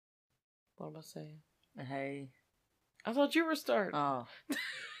What am I saying? Hey. I thought you were starting. Oh.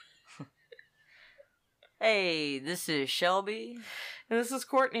 Hey, this is Shelby. And this is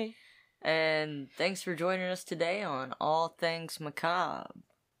Courtney. And thanks for joining us today on All Things Macabre.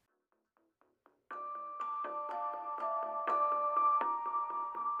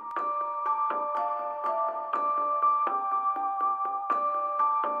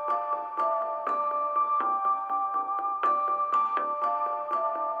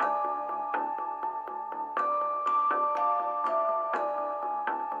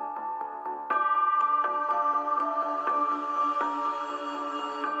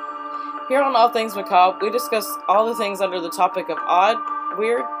 Here on All Things Macabre, we discuss all the things under the topic of odd,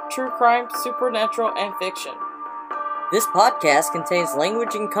 weird, true crime, supernatural, and fiction. This podcast contains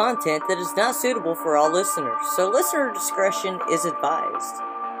language and content that is not suitable for all listeners, so listener discretion is advised.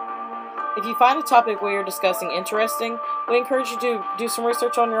 If you find a topic we are discussing interesting, we encourage you to do some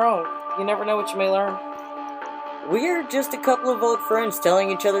research on your own. You never know what you may learn. We are just a couple of old friends telling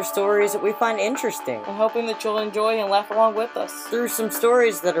each other stories that we find interesting, And hoping that you'll enjoy and laugh along with us. through some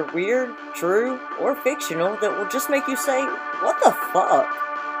stories that are weird, true, or fictional that will just make you say, what the fuck?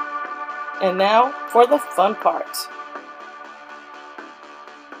 And now, for the fun part.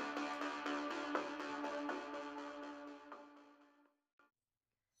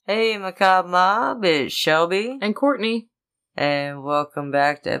 Hey, Macabre Mob, it's Shelby. And Courtney. And welcome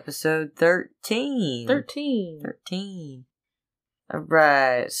back to episode 13. 13.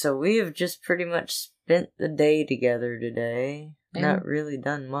 Alright, so we have just pretty much spent the day together today. Not really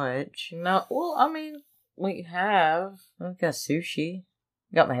done much. No, well, I mean, we have. I got sushi.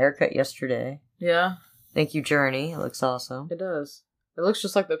 Got my hair cut yesterday. Yeah. Thank you, Journey. It looks awesome. It does. It looks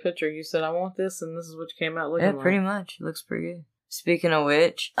just like the picture. You said, I want this, and this is what you came out looking like. Yeah, pretty much. It looks pretty good. Speaking of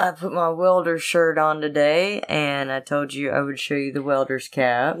which, I put my welder shirt on today, and I told you I would show you the welder's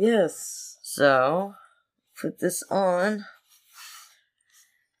cap. Yes. So, put this on.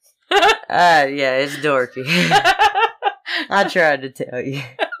 Yeah, it's dorky. I tried to tell you.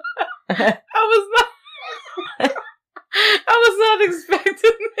 I was not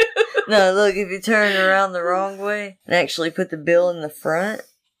expecting this. No, look, if you turn it around the wrong way and actually put the bill in the front,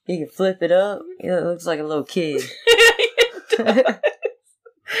 you can flip it up. It looks like a little kid. It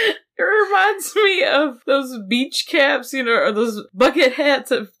reminds me of those beach caps, or those bucket hats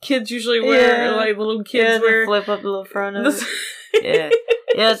that kids usually wear, like little kids wear. Flip up the little front of it.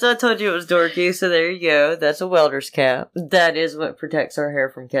 Yeah, so I told you it was dorky, so there you go. That's a welder's cap. That is what protects our hair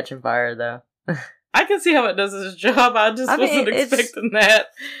from catching fire, though. I can see how it does its job. I wasn't expecting that.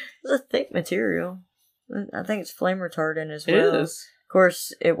 It's a thick material. I think it's flame retardant as well. It is. Of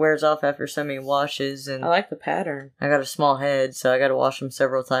course, it wears off after so many washes, and I like the pattern. I got a small head, so I got to wash them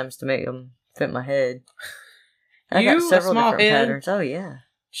several times to make them fit my head. I You, got several a small different head? patterns. Oh, yeah.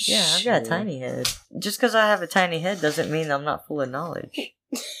 Yeah, I've got a tiny head. Just because I have a tiny head doesn't mean I'm not full of knowledge.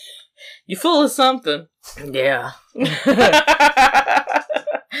 You full of something. Yeah.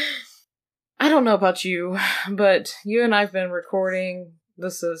 I don't know about you, but you and I have been recording.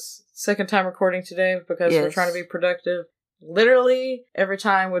 This is second time recording today because we're trying to be productive. Literally every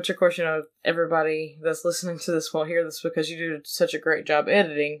time, which of course, everybody that's listening to this won't hear this because you do such a great job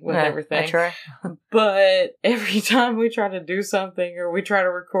editing with everything. I try. But every time we try to do something, or we try to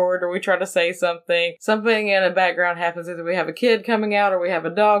record, or we try to say something in the background happens. Either we have a kid coming out, or we have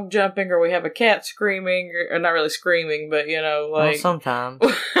a dog jumping, or we have a cat screaming, or not really screaming, but Well, sometimes.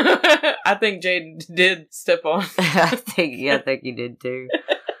 I think Jaden did step on. I think you did too.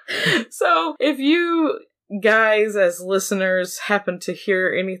 So if you guys as listeners happen to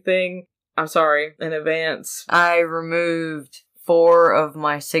hear anything, I'm sorry in advance. I removed 4 of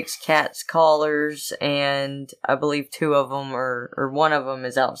my 6 cats' collars, and I believe 2 of them or one of them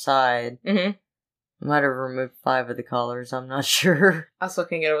is outside. Mm-hmm. I might have removed 5 of the collars, I'm not sure. I still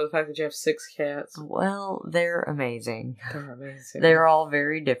can't get over the fact that you have 6 cats. Well, they're amazing. They're amazing. They're all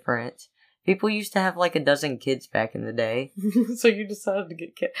very different. People used to have like a dozen kids back in the day. So you decided to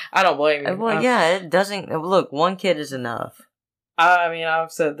get cat. I don't blame you. Well, yeah, it doesn't. Look, 1 kid is enough. I mean,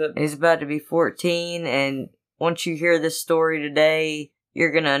 I've said that. He's about to be 14, and once you hear this story today,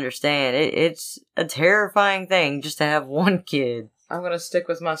 you're gonna understand. It's a terrifying thing just to have 1 kid. I'm gonna stick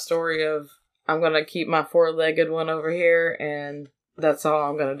with my story of I'm gonna keep my 4-legged one over here, and that's all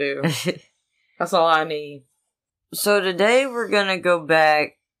I'm gonna do. That's all I need. So today we're gonna go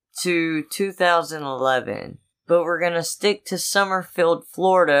back to 2011, but we're gonna stick to Summerfield,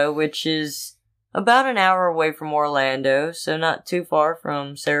 Florida, which is about an hour away from Orlando, so not too far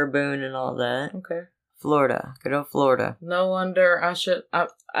from Sarah Boone and all that. Okay. Florida. Good old Florida. No wonder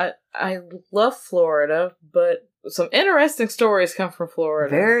I love Florida, but some interesting stories come from Florida.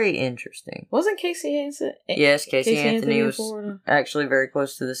 Very interesting. Wasn't Casey Anthony? Yes, Casey Anthony was Florida? Actually very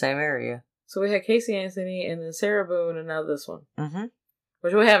close to the same area. So we had Casey Anthony and then Sarah Boone and now this one. Mm-hmm.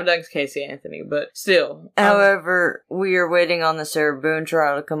 Which we haven't done Casey Anthony, but still. However, we are waiting on the Sarah Boone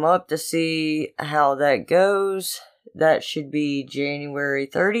trial to come up to see how that goes. That should be January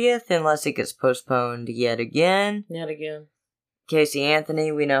 30th, unless it gets postponed yet again. Yet again. Casey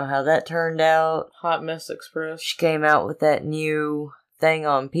Anthony, we know how that turned out. Hot Mess Express. She came out with that new thing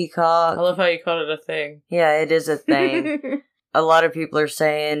on Peacock. I love how you called it a thing. Yeah, it is a thing. A lot of people are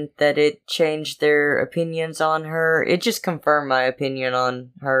saying that it changed their opinions on her. It just confirmed my opinion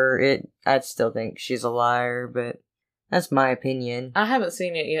on her. I still think she's a liar, but that's my opinion. I haven't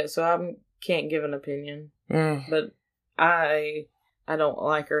seen it yet, so I can't give an opinion. But I don't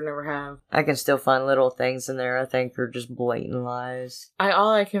like her, never have. I can still find little things in there I think are just blatant lies.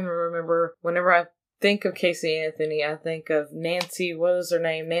 All I can remember, whenever I think of Casey Anthony, I think of Nancy, what is her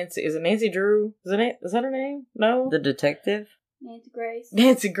name? Nancy, is it Nancy Drew? Is that her name? No? The detective? Nancy Grace.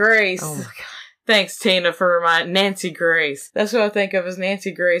 Nancy Grace. Oh my god. Thanks, Tina, for reminding Nancy Grace. That's what I think of as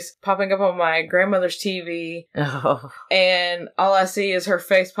Nancy Grace popping up on my grandmother's TV. Oh. And all I see is her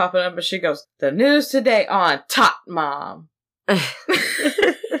face popping up and she goes, "The news today on Top Mom."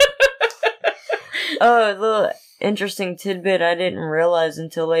 Oh, a little interesting tidbit I didn't realize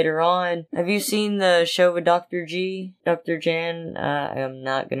until later on. Have you seen the show with Dr. G? Dr. Jan? I'm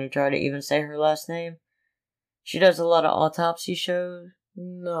not going to try to even say her last name. She does a lot of autopsy shows.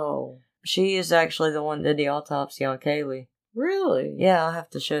 No. She is actually the one that did the autopsy on Kaylee. Really? Yeah, I'll have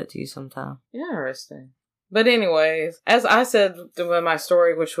to show it to you sometime. Interesting. But anyways, as I said in my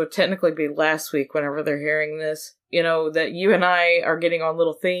story, which would technically be last week whenever they're hearing this, that you and I are getting on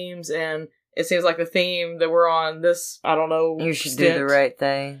little themes, and it seems like the theme that we're on this, I don't know, you should do the right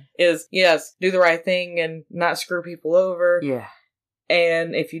thing. Is, yes, do the right thing and not screw people over. Yeah.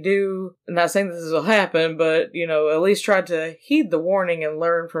 And if you do, I'm not saying this will happen, but, at least try to heed the warning and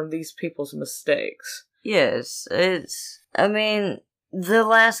learn from these people's mistakes. Yes, the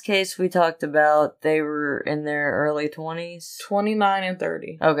last case we talked about, they were in their early 20s? 29 and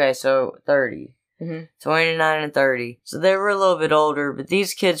 30. Okay, so 30. Mm-hmm. 29 and 30. So they were a little bit older, but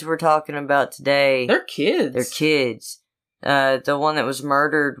these kids we're talking about today... They're kids. They're kids. The one that was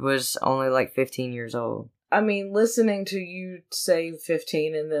murdered was only like 15 years old. Listening to you say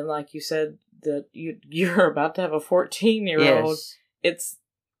 15 and then, like you said, that you're about to have a 14-year-old, yes. It's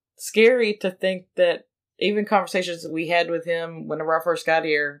scary to think that even conversations that we had with him whenever I first got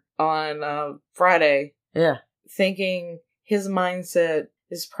here on Friday, yeah, thinking his mindset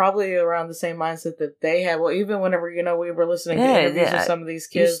is probably around the same mindset that they had. Well, even whenever, we were listening to interviews with some of these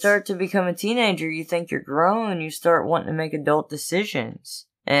kids. You start to become a teenager, you think you're grown, you start wanting to make adult decisions.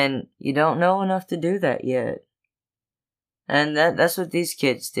 And you don't know enough to do that yet. And that's what these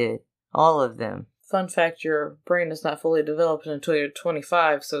kids did. All of them. Fun fact, your brain is not fully developed until you're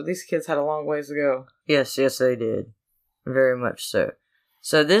 25, so these kids had a long ways to go. Yes, they did. Very much so.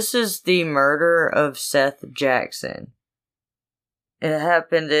 So this is the murder of Seath Jackson. It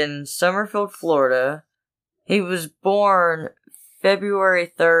happened in Summerfield, Florida. He was born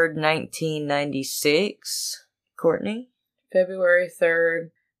February 3rd, 1996. Courtney? February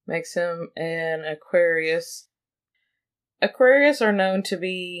 3rd makes him an Aquarius. Aquarius are known to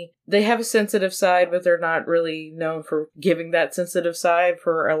be, they have a sensitive side, but they're not really known for giving that sensitive side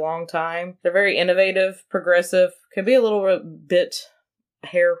for a long time. They're very innovative, progressive, can be a little bit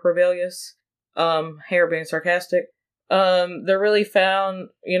hair rebellious, hair being sarcastic. They're really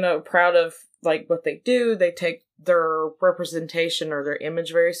proud of what they do. They take their representation or their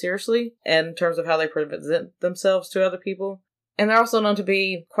image very seriously in terms of how they present themselves to other people. And they're also known to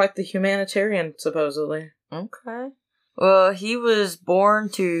be quite the humanitarian, supposedly. Okay. Well, he was born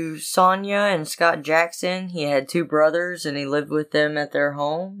to Sonia and Scott Jackson. He had 2 brothers, and he lived with them at their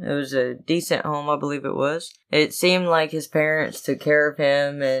home. It was a decent home, I believe it was. It seemed like his parents took care of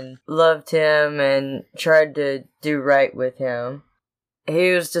him and loved him and tried to do right with him.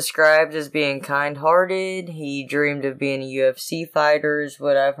 He was described as being kind-hearted. He dreamed of being a UFC fighter, is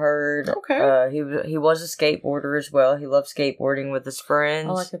what I've heard. Okay. He was a skateboarder as well. He loved skateboarding with his friends.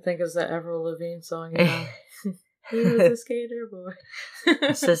 All I can think is that Avril Lavigne song, He was a skater boy.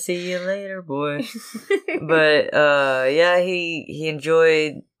 So see you later, boy. But, he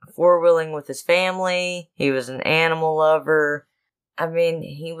enjoyed four-wheeling with his family. He was an animal lover.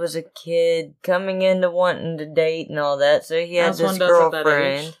 He was a kid coming into wanting to date and all that, so he had this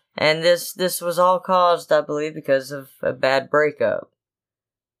girlfriend. And this was all caused, I believe, because of a bad breakup.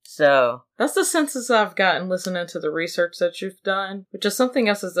 So that's the census I've gotten listening to the research that you've done, which is something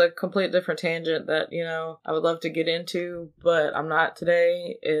else is a complete different tangent that, I would love to get into, but I'm not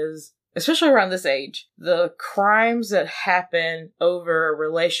today, is especially around this age, the crimes that happen over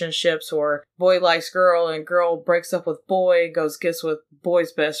relationships or boy likes girl and girl breaks up with boy, gets with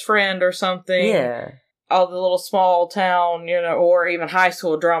boy's best friend or something. Yeah. All the little small town, or even high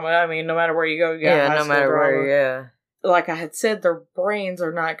school drama. I mean, no matter where you go, you got high school drama. Yeah. Like I had said, their brains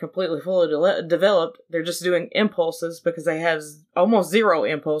are not completely fully developed. They're just doing impulses because they have almost zero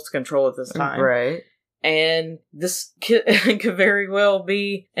impulse control at this time. Right. And this could very well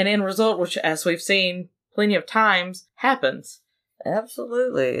be an end result, which, as we've seen plenty of times, happens.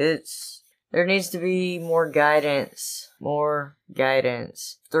 Absolutely. There needs to be more guidance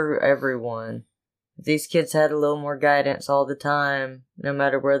through everyone. If these kids had a little more guidance all the time, no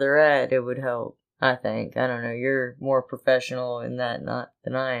matter where they're at, it would help. I think. I don't know. You're more professional in that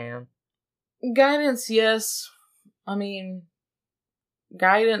than I am. Guidance, yes. I mean,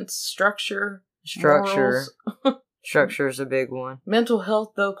 guidance, structure. Structure is a big one. Mental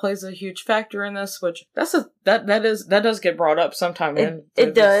health, though, plays a huge factor in this, which that does get brought up sometime in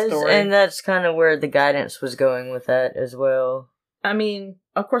it does, story. And that's kind of where the guidance was going with that as well. I mean,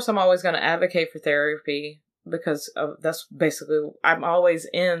 of course, I'm always going to advocate for therapy because that's basically, I'm always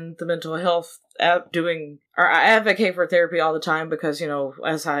in the mental health I advocate for therapy all the time because,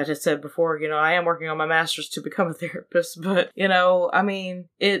 as I had said before, I am working on my master's to become a therapist, but, I mean,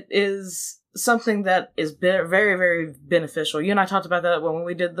 it is something that is very, very beneficial. You and I talked about that when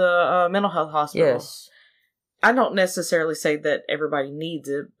we did the mental health hospital. Yes. I don't necessarily say that everybody needs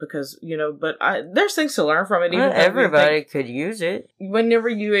it because, but there's things to learn from it. Even everybody could use it. Whenever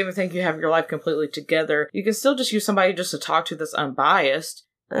you even think you have your life completely together, you can still just use somebody just to talk to that's unbiased.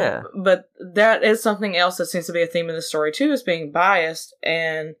 Yeah. But that is something else that seems to be a theme in the story too, is being biased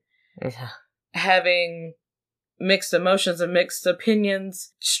and having mixed emotions and mixed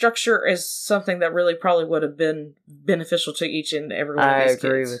opinions. Structure is something that really probably would have been beneficial to each and every one of these kids. I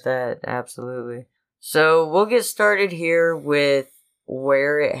agree with that, absolutely. So we'll get started here with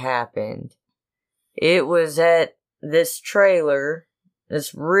where it happened. It was at this trailer.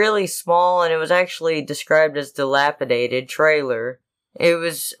 It's really small, and it was actually described as dilapidated trailer. It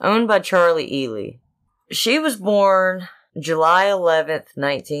was owned by Charlie Ely. She was born July 11th,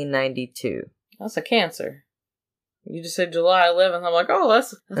 1992. That's a Cancer. You just said July 11th. I'm like, oh,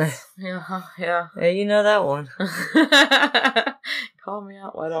 that's yeah. Yeah, you know that one. Call me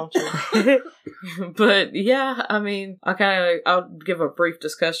out, why don't you? But yeah, I mean, I'll give a brief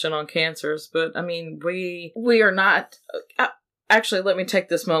discussion on cancers, but I mean, we are not. Actually, let me take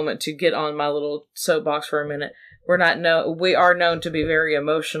this moment to get on my little soapbox for a minute. We are known to be very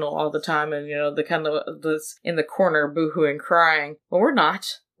emotional all the time, and the kind of this in the corner boohooing crying. Well, we're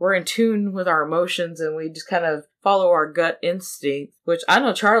not. We're in tune with our emotions, and we just kind of follow our gut instinct, which I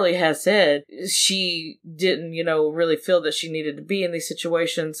know Charlie has said she didn't, really feel that she needed to be in these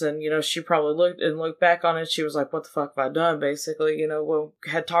situations. And, she probably looked back on it. She was like, what the fuck have I done? Basically,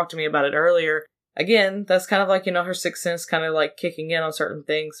 had talked to me about it earlier. Again, that's kind of like, her sixth sense kind of like kicking in on certain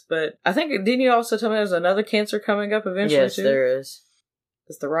things. But I think, didn't you also tell me there's another cancer coming up eventually too? Yes, there is.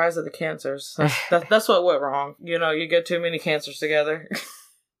 It's the rise of the cancers. That's what went wrong. You get too many cancers together.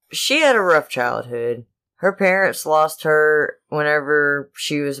 She had a rough childhood. Her parents lost her whenever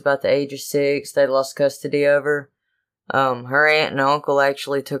she was about the age of 6. They lost custody of her. Her aunt and uncle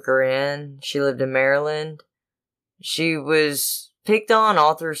actually took her in. She lived in Maryland. She was picked on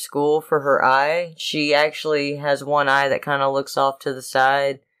all through school for her eye. She actually has one eye that kind of looks off to the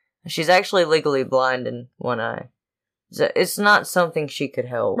side. She's actually legally blind in one eye. So it's not something she could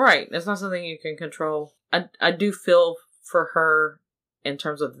help. Right. It's not something you can control. I do feel for her in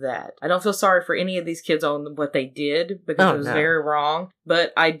terms of that. I don't feel sorry for any of these kids on what they did because it was very wrong,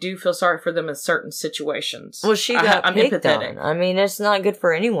 but I do feel sorry for them in certain situations. Well, she got picked empathetic. On. I mean, it's not good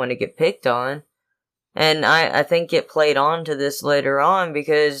for anyone to get picked on. And I think it played on to this later on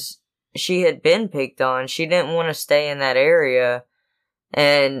because she had been picked on. She didn't want to stay in that area.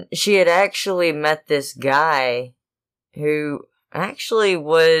 And she had actually met this guy who actually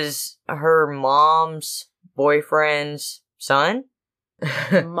was her mom's boyfriend's son.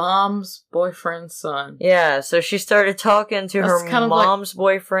 Mom's boyfriend's son. Yeah, so she started talking to her mom's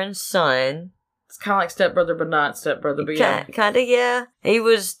boyfriend's son. It's kind of like stepbrother, but not stepbrother. But yeah, kind of. Yeah, he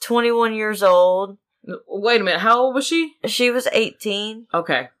was 21 years old. Wait a minute, how old was she? She was 18.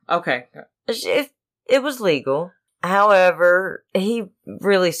 Okay. It was legal. However, he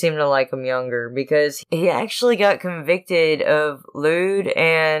really seemed to like him younger because he actually got convicted of lewd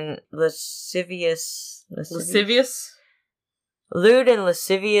and lascivious. Lascivious? lewd and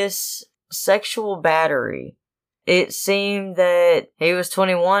lascivious sexual battery. It seemed that he was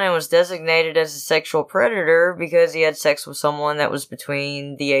 21 and was designated as a sexual predator because he had sex with someone that was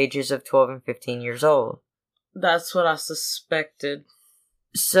between the ages of 12 and 15 years old. That's what I suspected.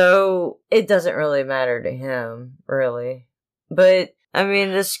 So, it doesn't really matter to him, really. But, I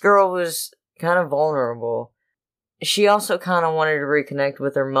mean, this girl was kind of vulnerable. She also kind of wanted to reconnect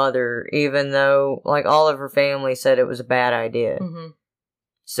with her mother, even though, like, all of her family said it was a bad idea. Mm-hmm.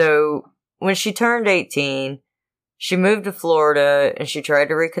 So, when she turned 18, she moved to Florida, and she tried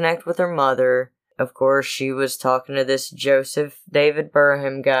to reconnect with her mother. Of course, she was talking to this Joseph David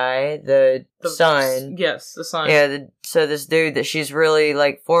Burham guy, the son. Yes, the son. Yeah, so this dude that she's really,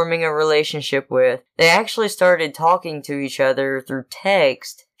 like, forming a relationship with. They actually started talking to each other through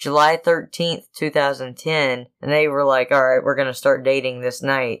text July 13th, 2010, and they were like, alright, we're gonna start dating this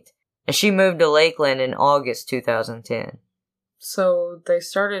night. And she moved to Lakeland in August 2010. So they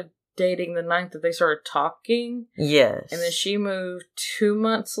started dating the night that they started talking? Yes. And then she moved 2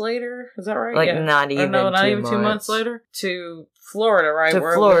 months later? Is that right? Like, not even 2 months later? To Florida, right? To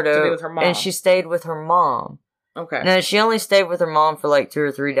Florida, to be with her mom. and she stayed with her mom. Okay. Now, she only stayed with her mom for like 2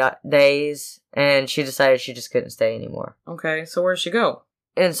 or 3 days, and she decided she just couldn't stay anymore. Okay, so where'd she go?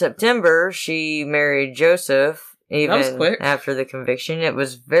 In September, she married Joseph, even that was quick. After the conviction. It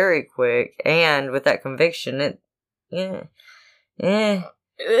was very quick, and with that conviction,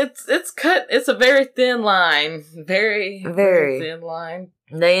 It's a very thin line. Very thin line.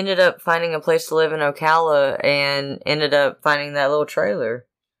 They ended up finding a place to live in Ocala and ended up finding that little trailer.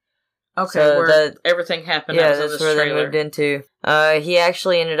 Okay, so where everything happened. Yeah, that's where they moved into. He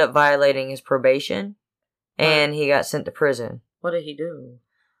actually ended up violating his probation, and he got sent to prison. What did he do?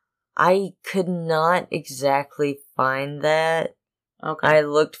 I could not exactly find that. Okay. I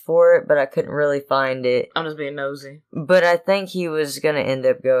looked for it, but I couldn't really find it. I'm just being nosy. But I think he was going to end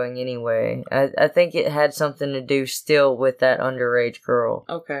up going anyway. I think it had something to do still with that underage girl.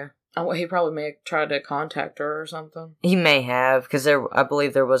 Okay. Oh, he probably may have tried to contact her or something. He may have, because I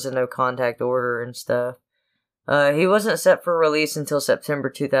believe there was a no contact order and stuff. He wasn't set for release until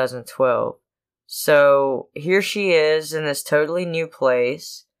September 2012. So, here she is in this totally new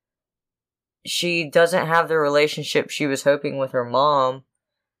place. She doesn't have the relationship she was hoping with her mom.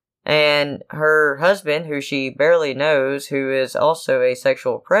 And her husband, who she barely knows, who is also a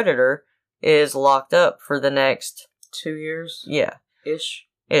sexual predator, is locked up for the next 2 years? Yeah. Ish.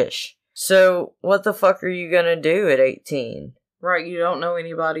 So, what the fuck are you gonna do at 18? Right, you don't know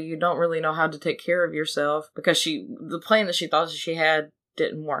anybody, you don't really know how to take care of yourself, because the plan that she thought she had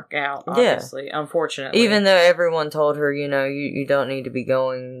didn't work out, obviously, unfortunately. Even though everyone told her, you don't need to be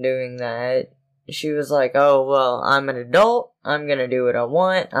doing that. She was like, oh, well, I'm an adult, I'm gonna do what I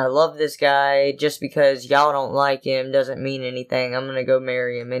want, I love this guy, just because y'all don't like him doesn't mean anything, I'm gonna go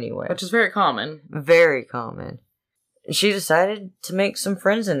marry him anyway. Which is very common. Very common. She decided to make some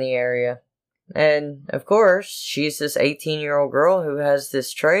friends in the area. And, of course, she's this 18-year-old girl who has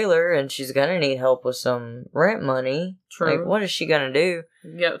this trailer, and she's gonna need help with some rent money. True. Like, what is she gonna do?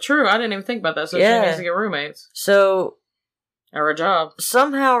 Yeah, true, I didn't even think about that, so she needs to get roommates. So... or a job.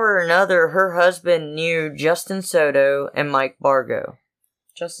 Somehow or another, her husband knew Justin Soto and Mike Bargo.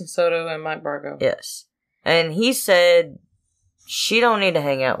 Justin Soto and Mike Bargo. Yes. And he said she don't need to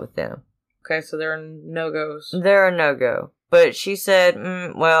hang out with them. Okay, so there are no-goes. They're a no-go. But she said,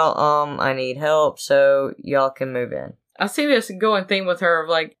 I need help, so y'all can move in. I see this going thing with her of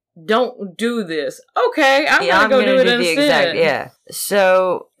like, don't do this. Okay, I'm gonna go do it instead.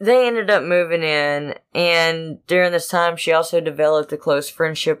 So, they ended up moving in, and during this time, she also developed a close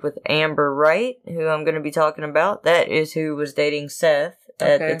friendship with Amber Wright, who I'm gonna be talking about. That is who was dating Seath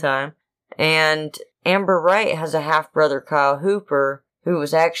at the time. And Amber Wright has a half-brother, Kyle Hooper, who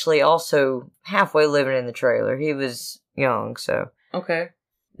was actually also halfway living in the trailer. He was young, so. Okay.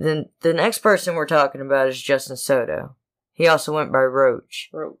 Then the next person we're talking about is Justin Soto. He also went by Roach.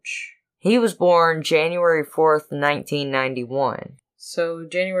 He was born January 4th, 1991. So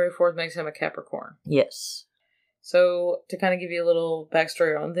January 4th makes him a Capricorn. Yes. So, to kind of give you a little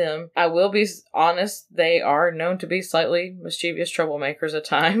backstory on them, I will be honest, they are known to be slightly mischievous troublemakers at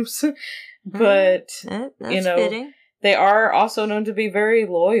times. But, that's fitting. They are also known to be very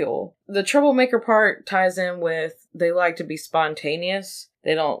loyal. The troublemaker part ties in with they like to be spontaneous.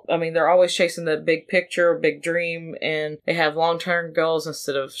 They're always chasing the big picture, big dream, and they have long-term goals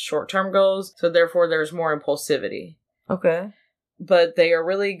instead of short-term goals, so therefore there's more impulsivity. Okay. But they are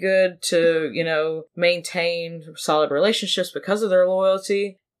really good to, maintain solid relationships because of their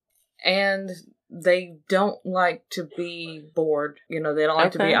loyalty, and they don't like to be bored. They don't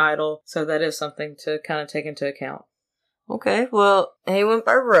like to be idle, so that is something to kind of take into account. Okay, well, he went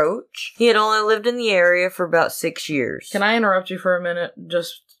by Roach. He had only lived in the area for about 6 years. Can I interrupt you for a minute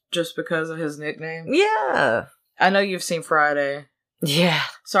just because of his nickname? Yeah. I know you've seen Friday. Yeah.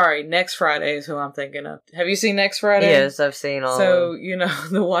 Sorry, Next Friday is who I'm thinking of. Have you seen Next Friday? Yes, I've seen all of them. So, you know,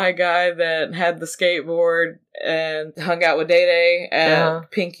 the white guy that had the skateboard and hung out with Day Day at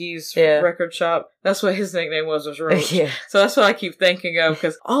Pinky's record shop. That's what his nickname was Roach. Yeah. So that's what I keep thinking of,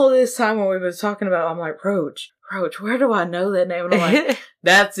 because all this time when we've been talking about, I'm like, Roach, where do I know that name? And I'm like,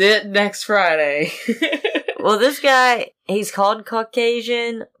 that's it, Next Friday. Well, this guy, he's called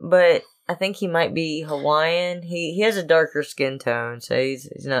Caucasian, but I think he might be Hawaiian. He has a darker skin tone, so he's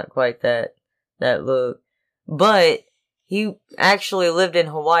not quite that look. But he actually lived in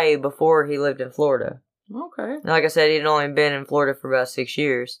Hawaii before he lived in Florida. Okay. Like I said, he'd only been in Florida for about 6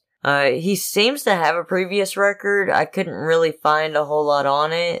 years. He seems to have a previous record. I couldn't really find a whole lot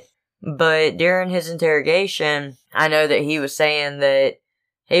on it. But during his interrogation, I know that he was saying that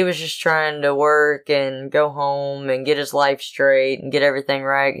he was just trying to work and go home and get his life straight and get everything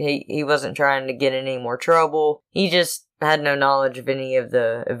right. He wasn't trying to get in any more trouble. He just had no knowledge of any of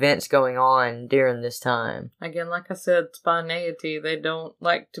the events going on during this time. Again, like I said, spontaneity. They don't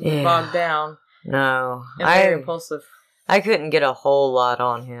like to be bogged down. No. And very impulsive. I couldn't get a whole lot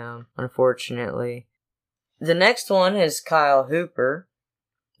on him, unfortunately. The next one is Kyle Hooper.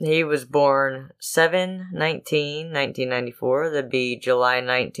 He was born 7/19/1994. That'd be July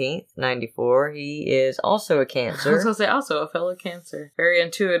 19th, 94. He is also a Cancer. I was going to say, also a fellow Cancer. Very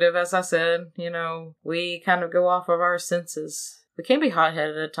intuitive, as I said. You know, we kind of go off of our senses. We can be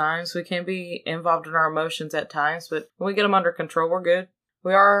hot-headed at times. We can be involved in our emotions at times. But when we get them under control, we're good.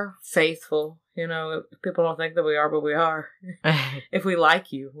 We are faithful. You know, people don't think that we are, but we are. If we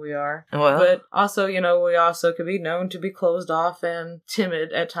like you, we are. Well. But also, you know, we also could be known to be closed off and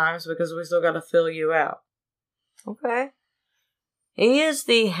timid at times because we still got to fill you out. Okay. He is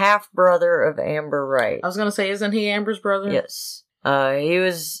the half-brother of Amber Wright. I was going to say, isn't he Amber's brother? Yes. He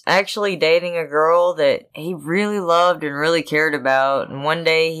was actually dating a girl that he really loved and really cared about. And one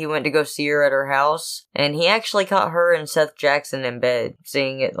day he went to go see her at her house. And he actually caught her and Seath Jackson in bed,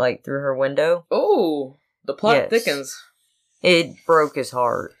 seeing it like through her window. Oh, the plot thickens. It broke his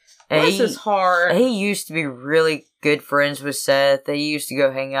heart. Bless his heart. He used to be really good friends with Seath. They used to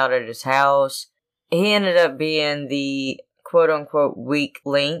go hang out at his house. He ended up being the quote-unquote weak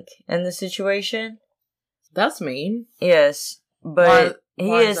link in the situation. That's mean. Yes. But why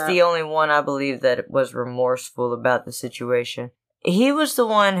he is the only one, I believe, that was remorseful about the situation. He was the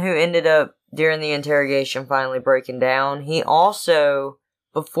one who ended up, during the interrogation, finally breaking down. He also,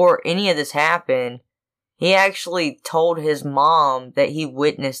 before any of this happened, he actually told his mom that he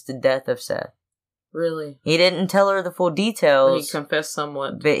witnessed the death of Seath. Really? He didn't tell her the full details. But he confessed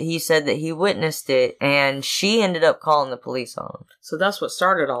somewhat. But he said that he witnessed it, and she ended up calling the police on him. So that's what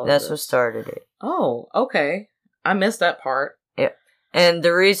started all of this? That's what started it. Oh, okay. I missed that part. Yep. And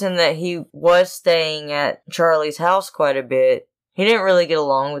the reason that he was staying at Charlie's house quite a bit, he didn't really get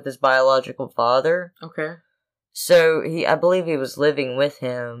along with his biological father. Okay. So I believe he was living with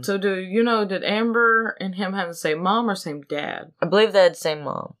him. So did Amber and him have the same mom or same dad? I believe they had the same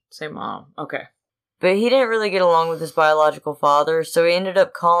mom. Same mom. Okay. But he didn't really get along with his biological father, so he ended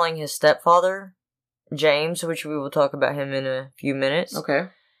up calling his stepfather, James, which we will talk about him in a few minutes. Okay.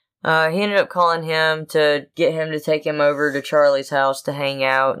 He ended up calling him to get him to take him over to Charlie's house to hang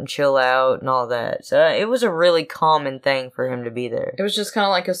out and chill out and all that. So it was a really common thing for him to be there. It was just kind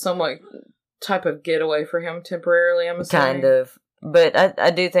of like a somewhat type of getaway for him temporarily, I'm assuming. Kind of. But I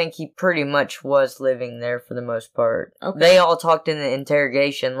do think he pretty much was living there for the most part. Okay. They all talked in the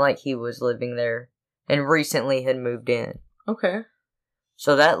interrogation like he was living there and recently had moved in. Okay.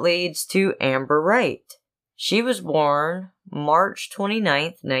 So that leads to Amber Wright. She was born March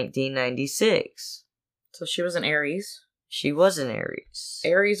 29th, 1996. So she was an Aries. She was an Aries.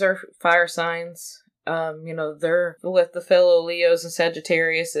 Aries are fire signs. They're with the fellow Leos and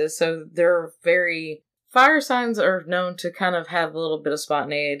Sagittariuses, so they're very... Fire signs are known to kind of have a little bit of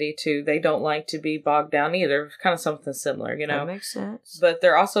spontaneity, too. They don't like to be bogged down either. Kind of something similar, you know? That makes sense. But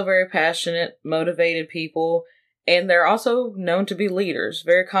they're also very passionate, motivated people. And they're also known to be leaders,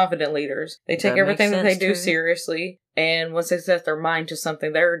 very confident leaders. They take everything that they do seriously, and once they set their mind to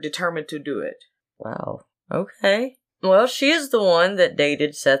something, they're determined to do it. Wow. Okay. Well, she is the one that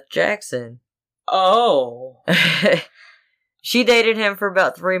dated Seath Jackson. Oh. She dated him for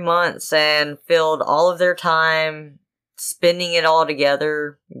about 3 months and filled all of their time spending it all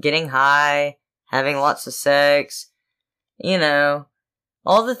together, getting high, having lots of sex,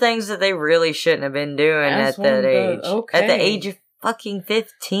 all the things that they really shouldn't have been doing at that age. Okay. At the age of fucking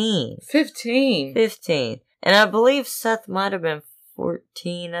 15. 15. And I believe Seath might have been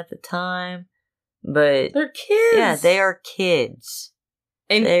 14 at the time. But they're kids. Yeah, they are kids.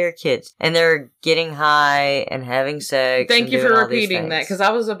 And they are kids. And they're getting high and having sex. Thank you for repeating that, because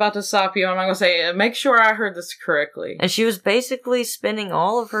I was about to stop you and I'm going to say, make sure I heard this correctly. And she was basically spending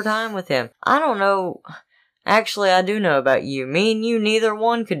all of her time with him. I don't know. Actually, I do know about you. Me and you, neither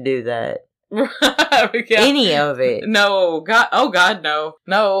one could do that. Yeah. Any of it. No. God. Oh, God, no.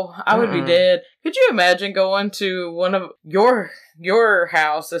 No, I would be dead. Could you imagine going to one of your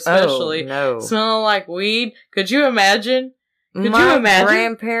house, especially, smelling like weed? Could you imagine? My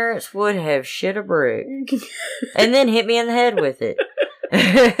grandparents would have shit a brick. And then hit me in the head with it.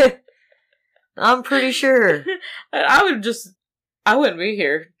 I'm pretty sure. I wouldn't be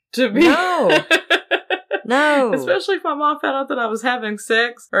here to be. No. Especially if my mom found out that I was having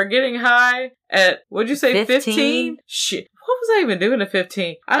sex or getting high at, what'd you say, 15? Shit. What was I even doing at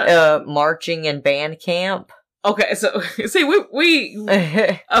 15? Marching in band camp. Okay, so, see, we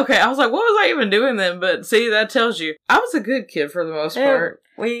okay, I was like, what was I even doing then? But see, that tells you, I was a good kid for the most part.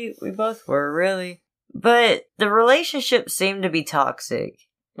 We both were, really. But the relationship seemed to be toxic.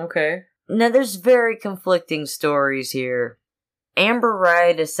 Okay. Now, there's very conflicting stories here. Amber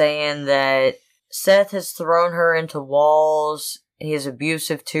Wright is saying that Seath has thrown her into walls, he is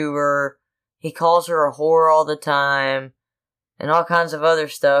abusive to her, he calls her a whore all the time, and all kinds of other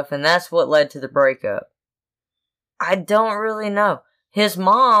stuff, and that's what led to the breakup. I don't really know. His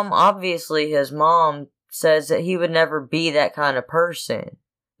mom says that he would never be that kind of person,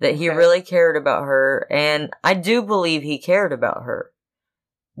 that he really cared about her, and I do believe he cared about her.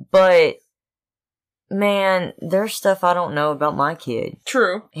 But man, there's stuff I don't know about my kid.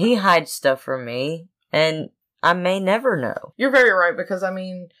 True. He hides stuff from me, and I may never know. You're very right, because, I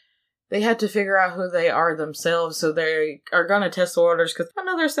mean, they had to figure out who they are themselves, so they are going to test the waters, because I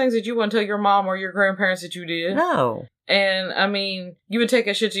know there's things that you wouldn't tell your mom or your grandparents that you did. No. And, I mean, you would take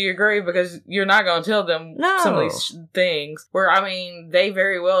that shit to your grave because you're not going to tell them some of these things. Where, I mean, they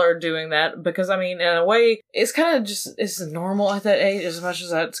very well are doing that because, I mean, in a way, it's kind of just, it's normal at that age, as much as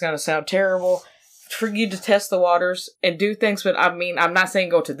that's going to sound terrible, for you to test the waters and do things. But, I mean, I'm not saying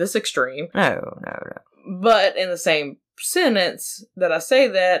go to this extreme. No. But in the same sentence that I say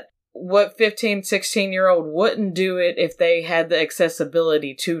that, what 15, 16-year-old wouldn't do it if they had the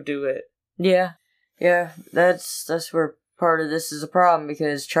accessibility to do it? Yeah, that's where part of this is a problem,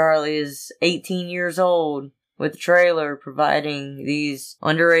 because Charlie is 18 years old with a trailer providing these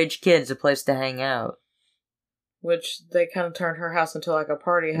underage kids a place to hang out. Which they kind of turned her house into like a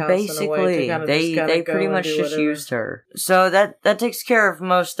party house. Basically, in a way to kind of they pretty much just used her. So that takes care of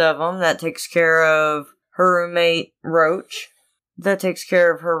most of them. That takes care of her roommate, Roach. That takes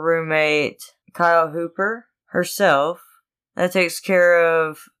care of her roommate, Kyle Hooper, herself. That takes care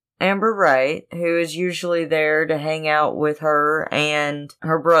of Amber Wright, who is usually there to hang out with her and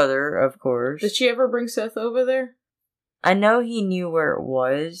her brother, of course. Did she ever bring Seath over there? I know he knew where it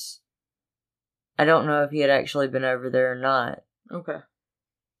was. I don't know if he had actually been over there or not. Okay.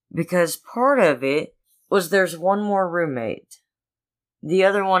 Because part of it was there's one more roommate. The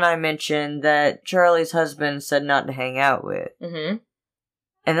other one I mentioned that Charlie's husband said not to hang out with. Mm-hmm.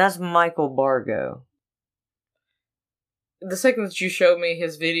 And that's Michael Bargo. The second that you showed me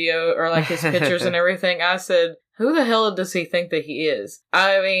his video, or like his pictures and everything, I said, who the hell does he think that he is?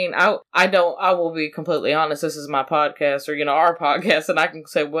 I mean, I will be completely honest, this is my podcast, or, our podcast, and I can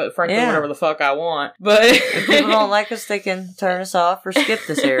say whatever the fuck I want. But if people don't like us, they can turn us off or skip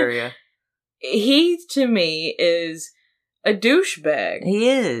this area. He, to me, is a douchebag. He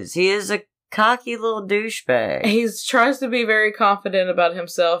is a cocky little douchebag. He tries to be very confident about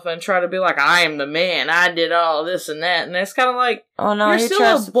himself and try to be like, I am the man, I did all this and that. And it's kind of like, oh no, he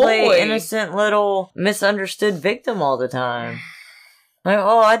tries to play innocent little misunderstood victim all the time. Like,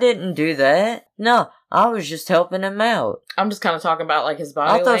 oh, I didn't do that. No, I was just helping him out. I'm just kind of talking about like his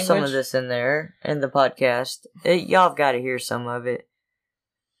body language. I'll throw some of this in there in the podcast. Y'all have got to hear some of it.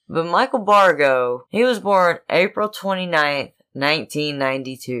 But Michael Bargo, he was born April 29th,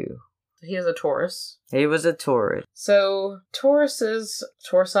 1992. He is a Taurus. He was a Taurus. So, Tauruses.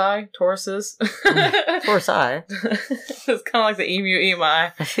 Taurusi. It's kind of like the emu,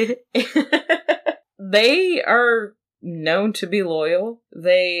 emi. They are known to be loyal.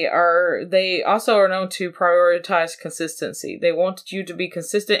 They also are known to prioritize consistency. They want you to be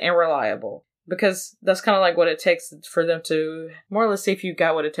consistent and reliable. Because that's kind of like what it takes for them to more or less see if you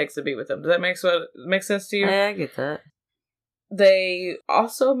got what it takes to be with them. Does that make sense to you? Yeah, I get that. They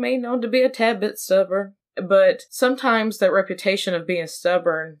also may known to be a tad bit stubborn. But sometimes that reputation of being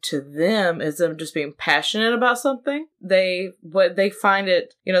stubborn to them is them just being passionate about something. They find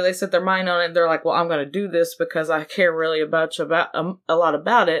it, they set their mind on it and they're like, well, I'm going to do this because I care really a lot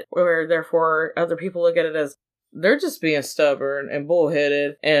about it. Where therefore other people look at it as they're just being stubborn and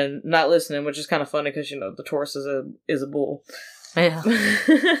bullheaded and not listening, which is kind of funny because, the Taurus is a bull. Yeah.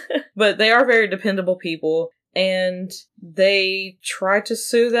 But they are very dependable people and they try to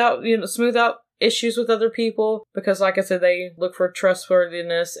smooth out issues with other people because, like I said, they look for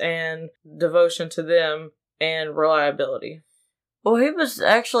trustworthiness and devotion to them and reliability. Well, he was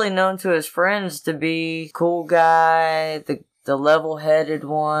actually known to his friends to be cool guy, the level-headed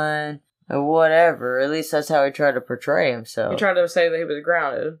one, or whatever. At least that's how he tried to portray himself. He tried to say that he was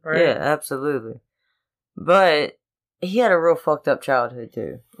grounded, right? Yeah, absolutely. But he had a real fucked up childhood,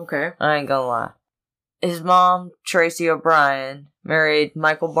 too. Okay. I ain't gonna lie. His mom, Tracy O'Brien, married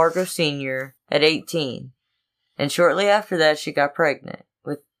Michael Bargo Sr. at 18. And shortly after that, she got pregnant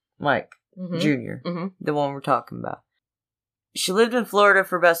with Mike Jr., the one we're talking about. She lived in Florida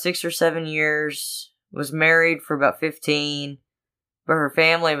for about 6 or 7 years, was married for about 15, but her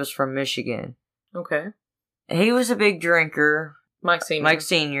family was from Michigan. Okay. He was a big drinker. Mike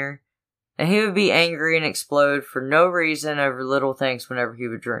Sr. And he would be angry and explode for no reason over little things whenever he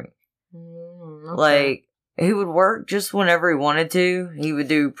would drink. Okay. Like, he would work just whenever he wanted to. He would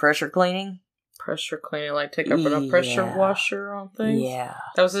do pressure cleaning. Pressure cleaning, like take up a pressure washer on things? Yeah.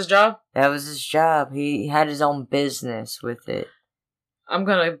 That was his job? That was his job. He had his own business with it. I'm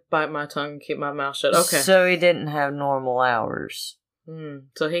gonna bite my tongue and keep my mouth shut. Okay. So he didn't have normal hours.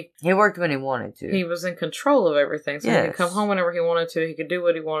 So he worked when he wanted to. He was in control of everything. So he could come home whenever he wanted to. He could do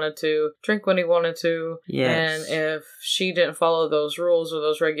what he wanted to. Drink when he wanted to. Yes. And if she didn't follow those rules or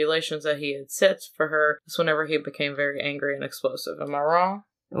those regulations that he had set for her, that's whenever he became very angry and explosive. Am I wrong?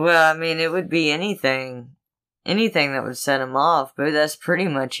 Well, I mean, it would be anything that would set him off, but that's pretty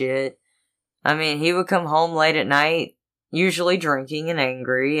much it. I mean, he would come home late at night, usually drinking and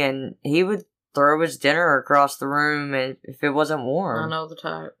angry, and he would throw his dinner across the room if it wasn't warm. I know the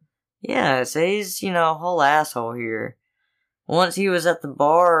type. Yeah, so he's, a whole asshole here. Once he was at the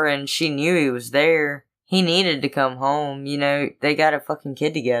bar and she knew he was there, he needed to come home. They got a fucking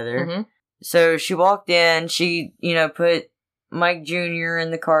kid together. So she walked in, she, put Mike Jr.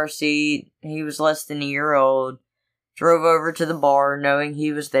 in the car seat. He was less than a year old. Drove over to the bar knowing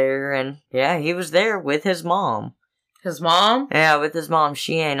he was there, and yeah, he was there with his mom. His mom? Yeah, with his mom.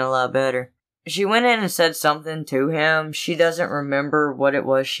 She ain't a lot better. She went in and said something to him. She doesn't remember what it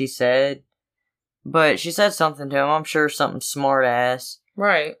was she said, but she said something to him. I'm sure something smart ass.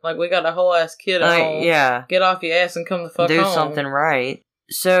 Right. Like, we got a whole ass kid at home. Yeah. Get off your ass and come the fuck home. Do something right.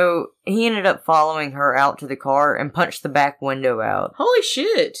 So, he ended up following her out to the car and punched the back window out. Holy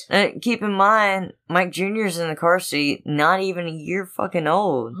shit. And keep in mind, Mike Jr.'s in the car seat, not even a year fucking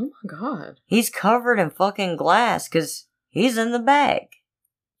old. Oh my god. He's covered in fucking glass, because he's in the back.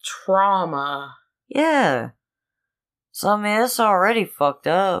 Trauma. Yeah. So, I mean, it's already fucked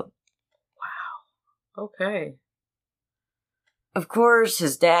up. Wow. Okay. Of course,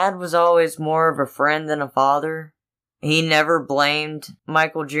 his dad was always more of a friend than a father. He never blamed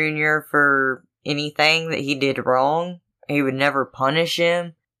Michael Jr. for anything that he did wrong. He would never punish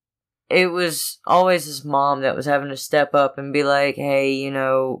him. It was always his mom that was having to step up and be like, hey,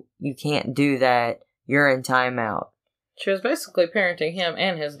 you can't do that. You're in timeout. She was basically parenting him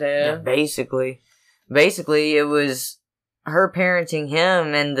and his dad. Yeah, basically. Basically, it was her parenting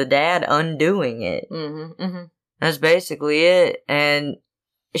him and the dad undoing it. That's basically it. And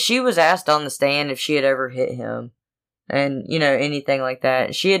she was asked on the stand if she had ever hit him. And, anything like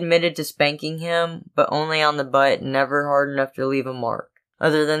that. She admitted to spanking him, but only on the butt, never hard enough to leave a mark.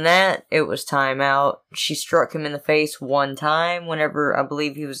 Other than that, it was time out. She struck him in the face one time whenever I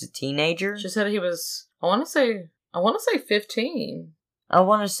believe he was a teenager. She said he was, I want to say 15. I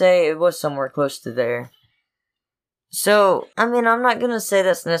want to say it was somewhere close to there. So, I mean, I'm not going to say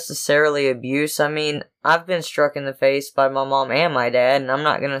that's necessarily abuse. I mean, I've been struck in the face by my mom and my dad, and I'm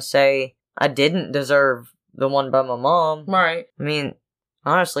not going to say I didn't deserve the one by my mom. Right. I mean,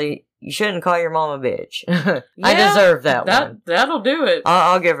 honestly, you shouldn't call your mom a bitch. I deserve that one. That'll do it.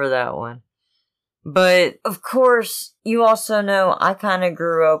 I'll give her that one. But, of course, you also know I kind of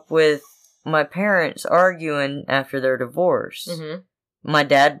grew up with my parents arguing after their divorce. My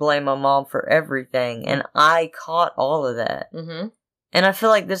dad blamed my mom for everything, and I caught all of that. And I feel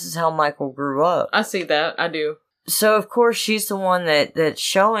like this is how Michael grew up. I see that. I do. So, of course, she's the one that's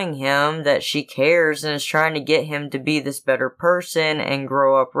showing him that she cares and is trying to get him to be this better person and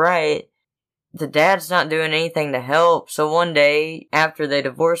grow up right. The dad's not doing anything to help, so one day, after they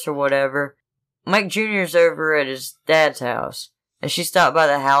divorce or whatever, Mike Jr.'s over at his dad's house, and she stopped by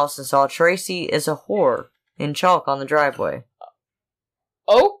the house and saw Tracy as a whore in chalk on the driveway.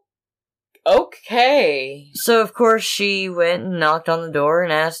 Oh, okay. So, of course, she went and knocked on the door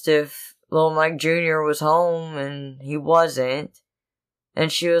and asked if little Mike Jr. was home, and he wasn't. And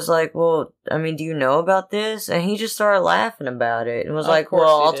she was like, well, I mean, do you know about this? And he just started laughing about it and was like,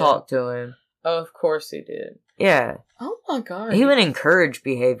 well, I'll talk to him. Of course he did. Yeah. Oh my God. He would encourage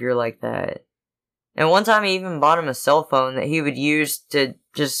behavior like that. And one time he even bought him a cell phone that he would use to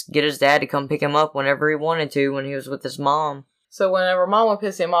just get his dad to come pick him up whenever he wanted to when he was with his mom. So whenever Mom would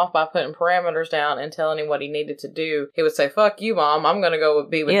piss him off by putting parameters down and telling him what he needed to do, he would say, fuck you, Mom, I'm going to go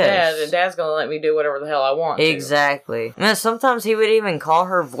be with Dad, and Dad's going to let me do whatever the hell I want to. Exactly. Man, sometimes he would even call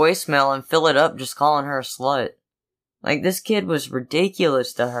her voicemail and fill it up just calling her a slut. Like, this kid was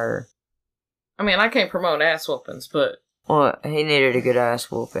ridiculous to her. I mean, I can't promote ass whoopings, but... Well, he needed a good ass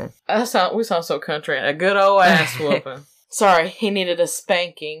whooping. We sound so country. A good old ass whooping. Sorry, he needed a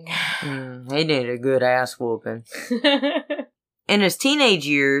spanking. He needed a good ass whooping. In his teenage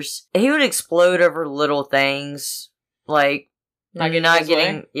years, he would explode over little things, like not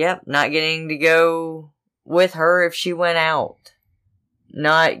getting to go with her if she went out,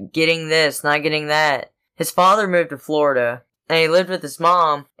 not getting this, not getting that. His father moved to Florida, and he lived with his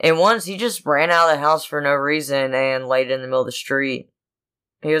mom, and once he just ran out of the house for no reason and laid in the middle of the street.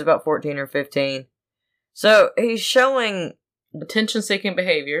 He was about 14 or 15. So, he's showing... attention-seeking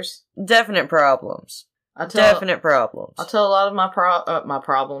behaviors. Definite problems. Definite problems. I'll tell a lot of my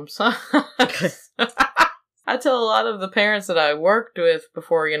problems. I tell a lot of the parents that I worked with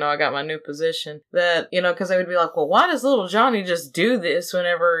before, I got my new position that, because they would be like, well, why does little Johnny just do this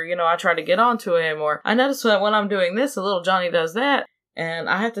whenever, I try to get onto him? Or I notice that when I'm doing this, the little Johnny does that. And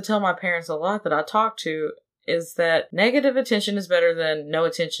I have to tell my parents a lot that I talk to is that negative attention is better than no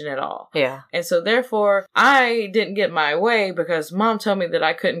attention at all. Yeah. And so therefore, I didn't get my way because Mom told me that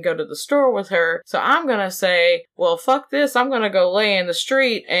I couldn't go to the store with her. So I'm going to say, well, fuck this. I'm going to go lay in the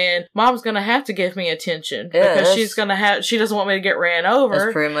street and Mom's going to have to give me attention because she doesn't want me to get ran over.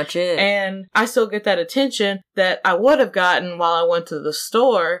 That's pretty much it. And I still get that attention that I would have gotten while I went to the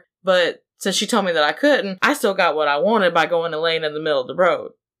store. But since she told me that I couldn't, I still got what I wanted by going and laying in the middle of the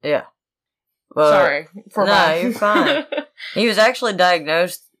road. Yeah. Well, sorry. You're fine. He was actually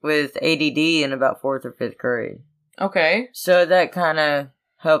diagnosed with ADD in about 4th or 5th grade. Okay. So that kind of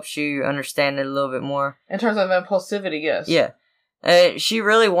helps you understand it a little bit more. In terms of impulsivity, yes. Yeah. She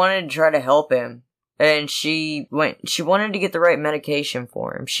really wanted to try to help him. And she wanted to get the right medication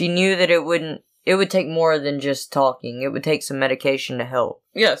for him. She knew that it would take more than just talking. It would take some medication to help.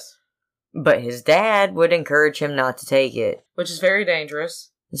 Yes. But his dad would encourage him not to take it. Which is very dangerous.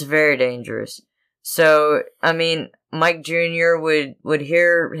 It's very dangerous. So, I mean, Mike Jr. would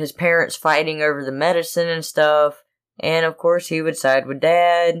hear his parents fighting over the medicine and stuff, and of course he would side with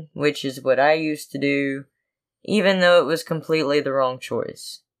Dad, which is what I used to do, even though it was completely the wrong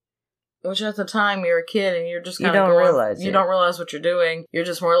choice. Which at the time you're a kid and you're just kind of You don't realize what you're doing. You're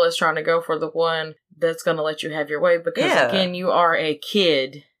just more or less trying to go for the one that's going to let you have your way because, again, you are a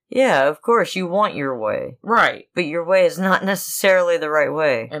kid. Yeah, of course, you want your way. Right. But your way is not necessarily the right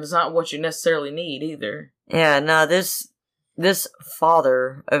way. And it's not what you necessarily need, either. Yeah, no, this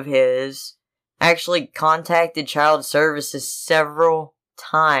father of his actually contacted child services several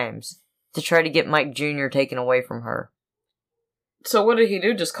times to try to get Mike Jr. taken away from her. So what did he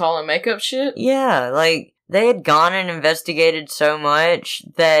do? Just call and make up shit? Yeah, like... They had gone and investigated so much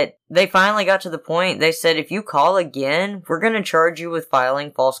that they finally got to the point, they said, if you call again, we're going to charge you with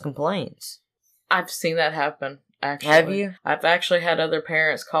filing false complaints. I've seen that happen, actually. Have you? I've actually had other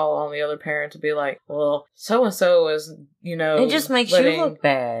parents call on the other parent to be like, well, so-and-so is, It just makes you look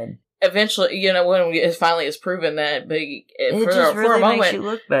bad. Eventually, when it finally is proven that, but for a moment, makes you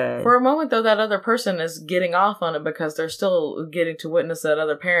look bad. For a moment, though, that other person is getting off on it because they're still getting to witness that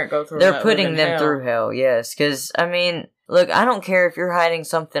other parent go through. They're putting them through hell, yes. Because I mean, look, I don't care if you're hiding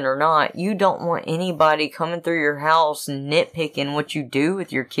something or not. You don't want anybody coming through your house and nitpicking what you do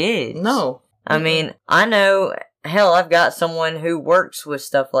with your kids. No, I mean, I know. Hell, I've got someone who works with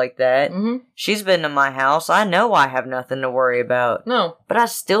stuff like that. Mm-hmm. She's been to my house. I know I have nothing to worry about. No. But I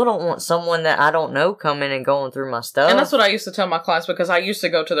still don't want someone that I don't know coming and going through my stuff. And that's what I used to tell my clients because I used to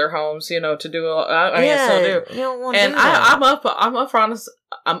go to their homes, to do. I still do. You don't want to do that.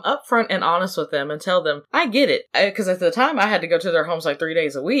 I'm upfront and honest with them and tell them I get it because at the time I had to go to their homes like 3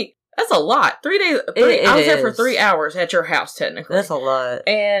 days a week. That's a lot. 3 days. I was there for 3 hours at your house technically. That's a lot.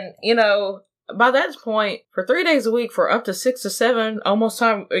 And by that point, for 3 days a week, for up to 6 to 7, almost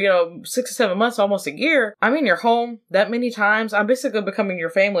 6 to 7 months, almost a year, I'm in your home that many times. I'm basically becoming your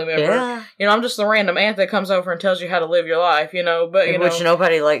family member. Yeah. I'm just the random aunt that comes over and tells you how to live your life, but which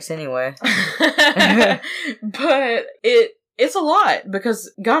nobody likes anyway. But it's a lot,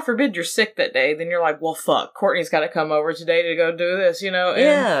 because God forbid you're sick that day, then you're like, well, fuck, Courtney's got to come over today to go do this, and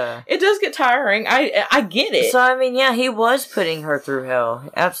yeah. It does get tiring. I get it. So, I mean, yeah, he was putting her through hell. He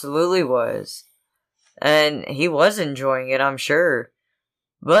absolutely was. And he was enjoying it, I'm sure.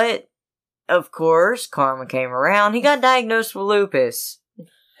 But, of course, karma came around. He got diagnosed with lupus.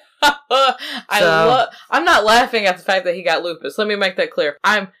 I'm not laughing at the fact that he got lupus. Let me make that clear.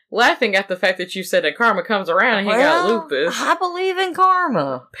 I'm laughing at the fact that you said that karma comes around and he got lupus. I believe in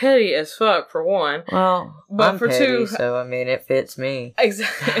karma. Petty as fuck, for one. Well, but I'm for petty, two, so I mean, it fits me.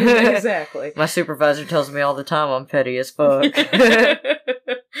 Exactly. My supervisor tells me all the time I'm petty as fuck.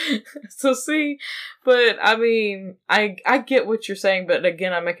 So see, but I mean, I get what you're saying, but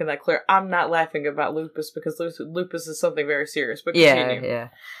again, I'm making that clear. I'm not laughing about lupus, because lupus is something very serious. But continue. Yeah.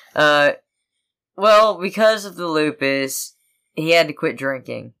 Well, because of the lupus, he had to quit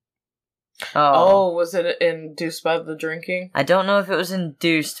drinking. Was it induced by the drinking? I don't know if it was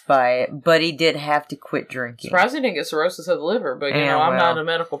induced by it, but he did have to quit drinking. Surprised he didn't get cirrhosis of the liver, but I'm not a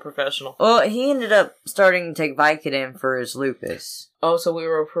medical professional. Well, he ended up starting to take Vicodin for his lupus. Oh, so we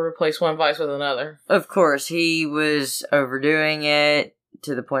were to replace one vice with another. Of course, he was overdoing it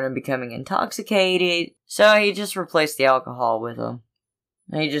to the point of becoming intoxicated, so he just replaced the alcohol with him.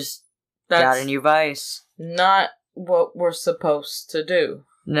 He just got a new vice. Not what we're supposed to do.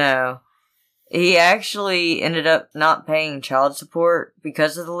 No. He actually ended up not paying child support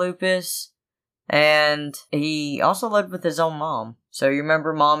because of the lupus. And he also lived with his own mom. So you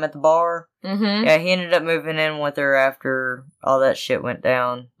remember Mom at the bar? Mm-hmm. Yeah, he ended up moving in with her after all that shit went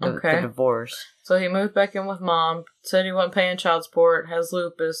down. The divorce. So he moved back in with Mom, said he wasn't paying child support, has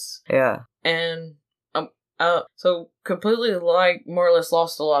lupus. Yeah. And so completely, more or less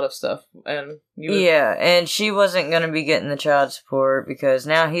lost a lot of stuff. And and she wasn't going to be getting the child support because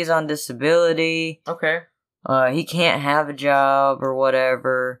now he's on disability. Okay. He can't have a job or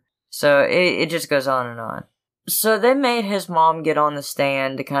whatever. So it just goes on and on. So they made his mom get on the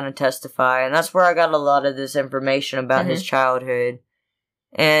stand to kind of testify, and that's where I got a lot of this information about his childhood.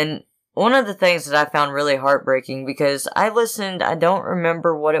 And one of the things that I found really heartbreaking, because I don't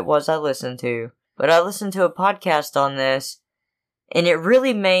remember what it was I listened to, but I listened to a podcast on this, and it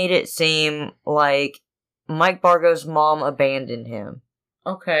really made it seem like Mike Bargo's mom abandoned him.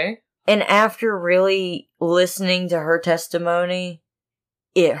 Okay. And after really listening to her testimony,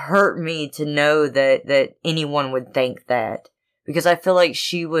 it hurt me to know that anyone would think that. Because I feel like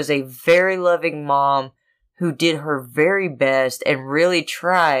she was a very loving mom who did her very best and really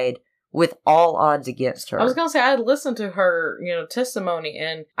tried with all odds against her. I was gonna say, I listened to her, testimony,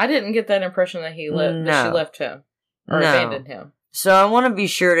 and I didn't get that impression that that she left him or abandoned him. So I want to be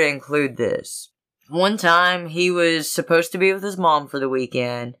sure to include this. One time, he was supposed to be with his mom for the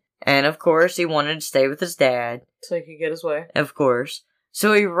weekend, and of course, he wanted to stay with his dad. So he could get his way. Of course.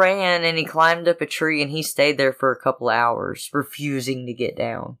 So he ran and he climbed up a tree and he stayed there for a couple hours, refusing to get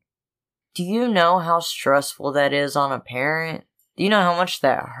down. Do you know how stressful that is on a parent? Do you know how much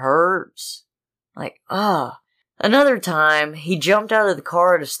that hurts? Another time, he jumped out of the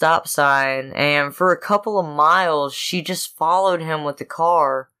car at a stop sign, and for a couple of miles, she just followed him with the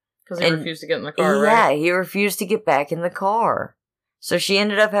car. Because he refused to get in the car, right? Yeah, he refused to get back in the car. So she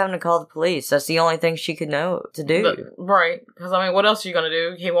ended up having to call the police. That's the only thing she could know to do. Right. Because, what else are you going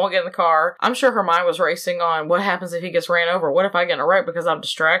to do? He won't get in the car. I'm sure her mind was racing on what happens if he gets ran over? What if I get in a wreck because I'm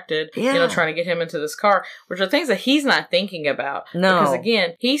distracted? Yeah. Trying to get him into this car. Which are things that he's not thinking about. No. Because,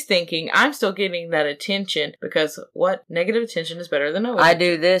 again, he's thinking, I'm still getting that attention. Because what? Negative attention is better than no attention. I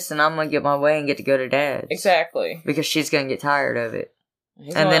do this and I'm going to get my way and get to go to Dad's. Exactly. Because she's going to get tired of it.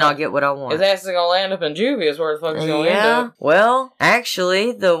 Then I'll get what I want. His ass is gonna land up in juvie is where the fuck he's gonna end up. Well,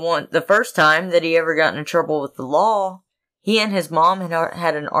 actually, the first time that he ever got in trouble with the law, he and his mom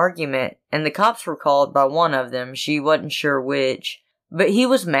had an argument, and the cops were called by one of them. She wasn't sure which, but he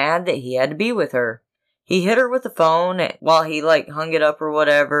was mad that he had to be with her. He hit her with the phone while he hung it up or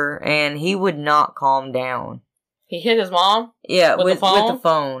whatever, and he would not calm down. He hit his mom? Yeah, with the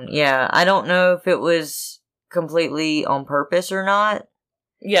phone. Yeah, I don't know if it was completely on purpose or not.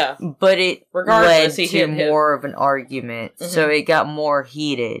 Yeah. But it led to hit more of an argument. Mm-hmm. So it got more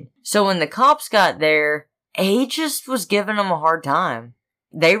heated. So when the cops got there, he just was giving them a hard time.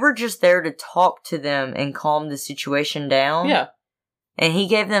 They were just there to talk to them and calm the situation down. Yeah. And he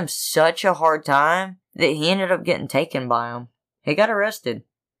gave them such a hard time that he ended up getting taken by them. He got arrested.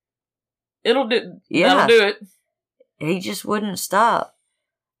 That'll do it. He just wouldn't stop.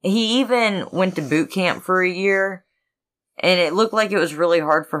 He even went to boot camp for a year, and it looked like it was really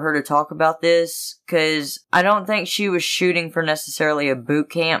hard for her to talk about this, because I don't think she was shooting for necessarily a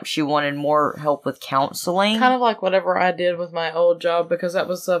boot camp. She wanted more help with counseling. Kind of like whatever I did with my old job, because that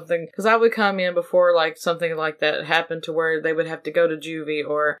was something, because I would come in before like something like that happened to where they would have to go to juvie,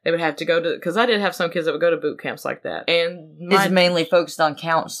 or they would have to go to, because I did have some kids that would go to boot camps like that. And it's mainly focused on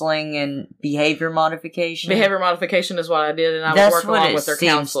counseling and behavior modification. Behavior modification is what I did, and I would work along with their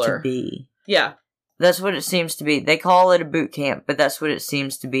counselor. To be. Yeah. That's what it seems to be. They call it a boot camp, but that's what it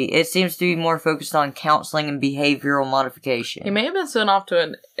seems to be. It seems to be more focused on counseling and behavioral modification. He may have been sent off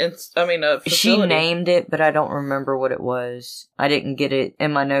to a facility. She named it, but I don't remember what it was. I didn't get it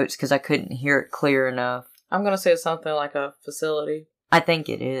in my notes because I couldn't hear it clear enough. I'm going to say it's something like a facility. I think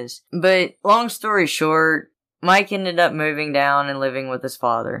it is. But long story short, Mike ended up moving down and living with his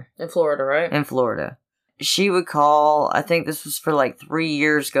father. In Florida, right? In Florida. She would call, I think this was for like 3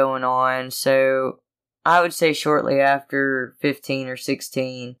 years going on, so I would say shortly after 15 or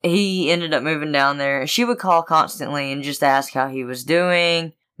 16, he ended up moving down there. She would call constantly and just ask how he was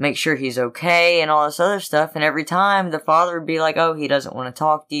doing, make sure he's okay, and all this other stuff. And every time, the father would be like, oh, he doesn't want to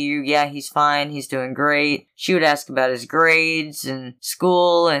talk to you. Yeah, he's fine. He's doing great. She would ask about his grades and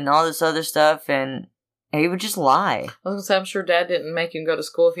school and all this other stuff, and he would just lie. I was going to say, I'm sure Dad didn't make him go to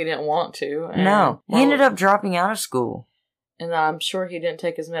school if he didn't want to. No. He ended up dropping out of school. And I'm sure he didn't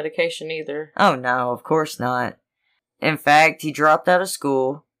take his medication either. Oh, no, of course not. In fact, he dropped out of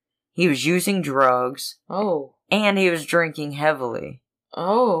school. He was using drugs. Oh. And he was drinking heavily.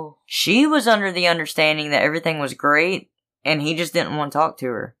 Oh. She was under the understanding that everything was great, and he just didn't want to talk to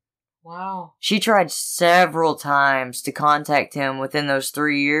her. Wow. She tried several times to contact him within those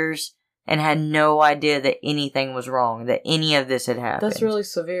 3 years, and had no idea that anything was wrong, that any of this had happened. That's really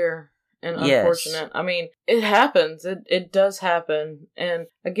severe. And unfortunate. Yes. I mean, it happens. It does happen. And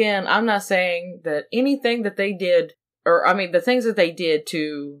again, I'm not saying that anything that they did, the things that they did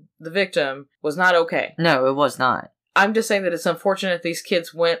to the victim was not okay. No, it was not. I'm just saying that it's unfortunate these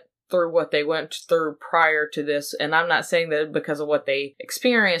kids went through what they went through prior to this. And I'm not saying that because of what they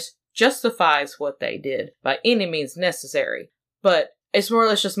experienced justifies what they did by any means necessary. But it's more or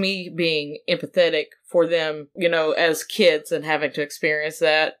less just me being empathetic for them, as kids and having to experience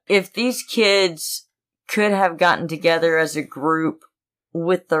that. If these kids could have gotten together as a group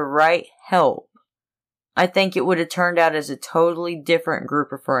with the right help, I think it would have turned out as a totally different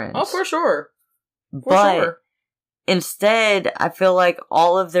group of friends. Oh, for sure. Instead, I feel like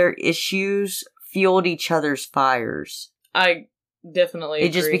all of their issues fueled each other's fires. I definitely agree.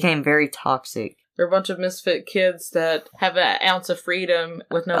 It just became very toxic. They're a bunch of misfit kids that have an ounce of freedom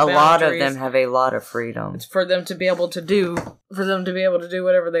with no boundaries. A lot of them have a lot of freedom. It's for them to be able to do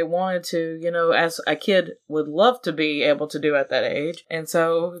whatever they wanted to, as a kid would love to be able to do at that age. And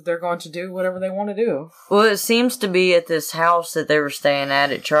so they're going to do whatever they want to do. Well, it seems to be at this house that they were staying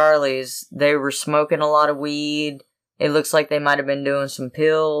at Charlie's, they were smoking a lot of weed. It looks like they might have been doing some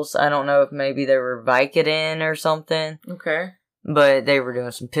pills. I don't know if maybe they were Vicodin or something. Okay. But they were doing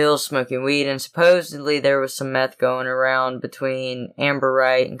some pills, smoking weed, and supposedly there was some meth going around between Amber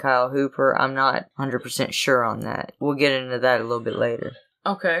Wright and Kyle Hooper. I'm not 100% sure on that. We'll get into that a little bit later.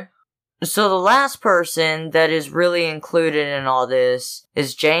 Okay. So the last person that is really included in all this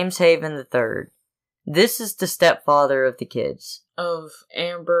is James Haven III. This is the stepfather of the kids. Of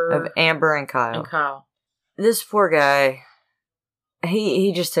Amber and Kyle. This poor guy,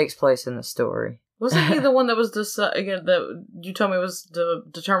 he just takes place in the story. Wasn't he the one that was that you told me was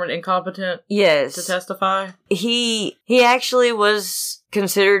determined incompetent? Yes. To testify? He actually was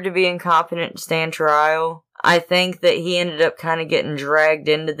considered to be incompetent to stand trial. I think that he ended up kind of getting dragged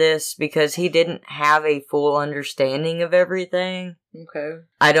into this because he didn't have a full understanding of everything. Okay.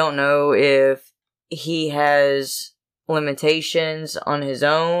 I don't know if he has limitations on his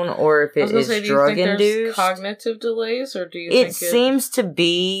own or if it is drug induced. Do you think there's cognitive delays, or do you think it seems to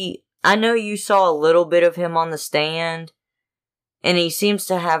be? I know you saw a little bit of him on the stand, and he seems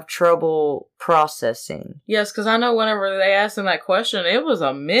to have trouble processing. Yes, because I know whenever they asked him that question, it was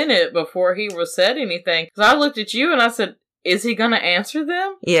a minute before he said anything. Because I looked at you and I said, is he going to answer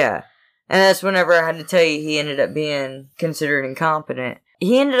them? Yeah, and that's whenever I had to tell you he ended up being considered incompetent.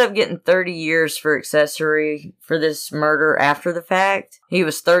 He ended up getting 30 years for accessory for this murder after the fact. He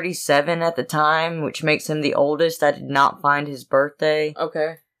was 37 at the time, which makes him the oldest. I did not find his birthday.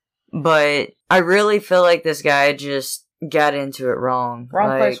 Okay. But I really feel like this guy just got into it wrong.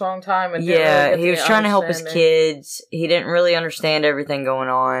 Wrong place, wrong time. And he was trying to help his kids. He didn't really understand everything going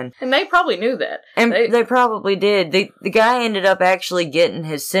on. And they probably knew that. And they probably did. The guy ended up actually getting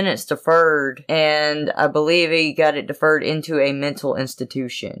his sentence deferred, and I believe he got it deferred into a mental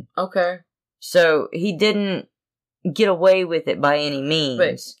institution. Okay. So he didn't get away with it by any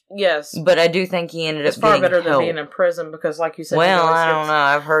means. Yes. But I do think he ended up getting help. It's far better than being in prison because, like you said... Well, I don't know.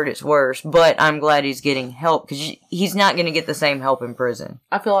 I've heard it's worse. But I'm glad he's getting help because he's not going to get the same help in prison.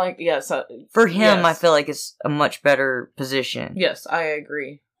 I feel like, yes. For him, yes. I feel like it's a much better position. Yes, I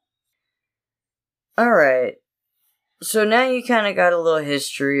agree. Alright. So now you kind of got a little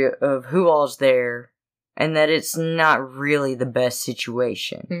history of who all's there and that it's not really the best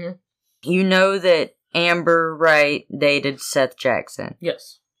situation. Mm-hmm. You know that Amber Wright dated Seath Jackson.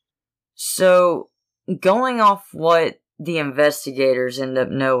 Yes. So, going off what the investigators end up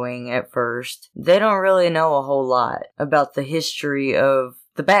knowing at first, they don't really know a whole lot about the history of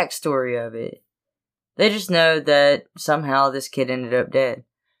the backstory of it. They just know that somehow this kid ended up dead.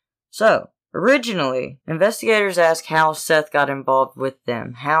 So, originally, investigators asked how Seath got involved with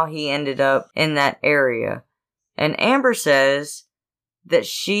them, how he ended up in that area. And Amber says that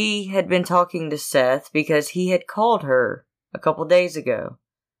she had been talking to Seath because he had called her a couple days ago.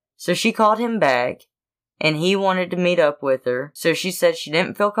 So she called him back, and he wanted to meet up with her. So she said she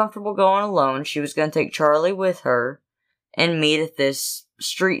didn't feel comfortable going alone. She was going to take Charlie with her and meet at this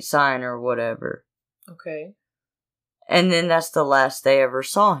street sign or whatever. Okay. And then that's the last they ever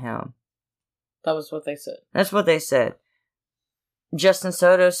saw him. That was what they said. That's what they said. Justin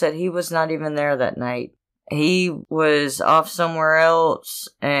Soto said he was not even there that night. He was off somewhere else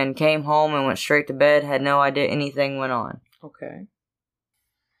and came home and went straight to bed, had no idea anything went on. Okay.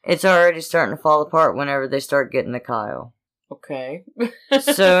 It's already starting to fall apart whenever they start getting to Kyle. Okay.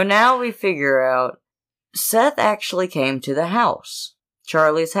 So now we figure out Seath actually came to the house,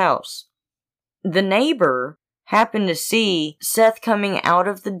 Charlie's house. The neighbor happened to see Seath coming out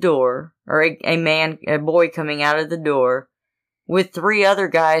of the door, or a boy coming out of the door, with 3 other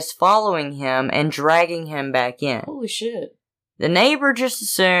guys following him and dragging him back in. Holy shit. The neighbor just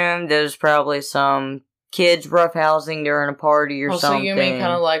assumed there was probably some kids roughhousing during a party or something. So you mean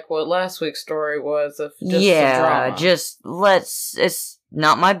kind of like what last week's story was of just drama. It's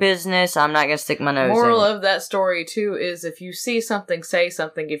not my business. I'm not going to stick my nose in. Moral of that story, too, is if you see something, say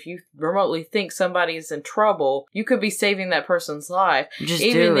something. If you remotely think somebody is in trouble, you could be saving that person's life.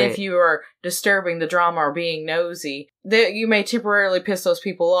 Even if you are disturbing the drama or being nosy, you may temporarily piss those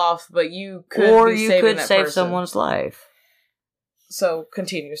people off, but you could be saving that person. Or you could save someone's life. So,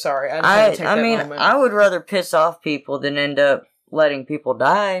 continue. Sorry. I would rather piss off people than end up letting people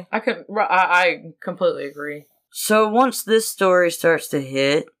die. I completely agree. So once this story starts to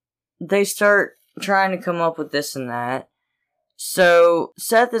hit, they start trying to come up with this and that. So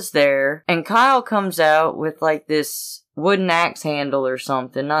Seath is there, and Kyle comes out with like this wooden axe handle or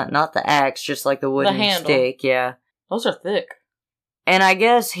something. Not the axe, just like the wooden stick, yeah. Those are thick. And I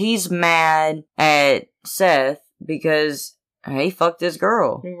guess he's mad at Seath because he fucked his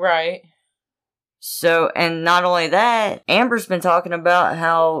girl. Right. So, and not only that, Amber's been talking about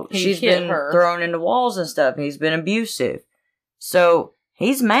how she's been thrown into walls and stuff. He's been abusive. So,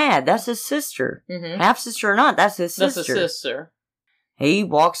 he's mad. That's his sister. Mm-hmm. Half-sister or not, that's his sister. That's his sister. He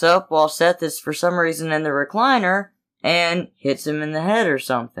walks up while Seath is for some reason in the recliner and hits him in the head or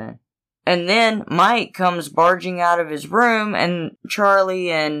something. And then Mike comes barging out of his room, and Charlie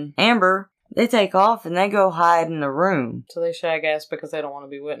and Amber, they take off and they go hide in the room. So they shag ass because they don't want to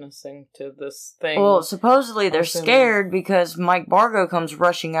be witnessing to this thing. Well, supposedly they're scared because Mike Bargo comes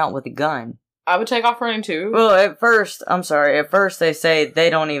rushing out with a gun. I would take off running too. Well, at first they say they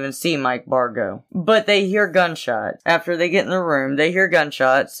don't even see Mike Bargo. But they hear gunshots. After they get in the room, they hear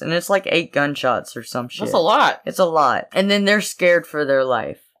gunshots, and it's like 8 gunshots or some shit. That's a lot. It's a lot. And then they're scared for their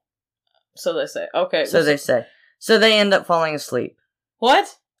life. So they say. Okay. So they say. So they end up falling asleep.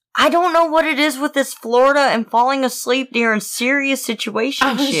 What? I don't know what it is with this Florida and falling asleep during serious situations.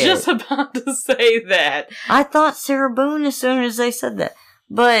 I was just about to say that. I thought Sarah Boone as soon as they said that.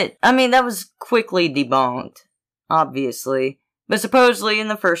 But, I mean, that was quickly debunked, obviously. But supposedly in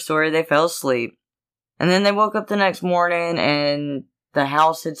the first story, they fell asleep. And then they woke up the next morning and the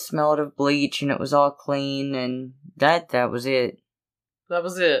house had smelled of bleach and it was all clean and that was it. That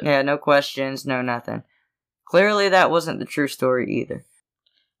was it. Yeah, no questions, no nothing. Clearly that wasn't the true story either.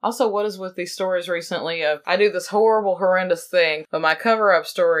 Also, what is with these stories recently of, I do this horrible, horrendous thing, but my cover-up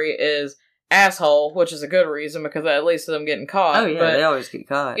story is asshole, which is a good reason because at least of them getting caught. Oh, yeah, but, they always get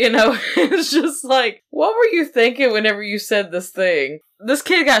caught. It's just like, what were you thinking whenever you said this thing? This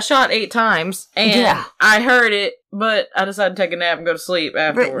kid got shot 8 times, and I heard it, but I decided to take a nap and go to sleep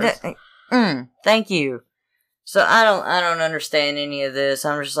afterwards. Thank you. So I don't understand any of this.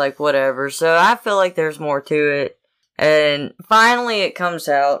 I'm just like, whatever. So I feel like there's more to it. And finally it comes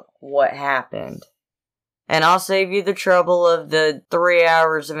out what happened. And I'll save you the trouble of the 3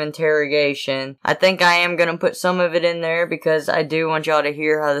 hours of interrogation. I think I am going to put some of it in there because I do want y'all to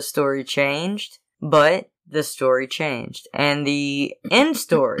hear how the story changed. But the story changed. And the end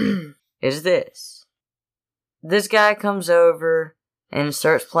story is this. This guy comes over and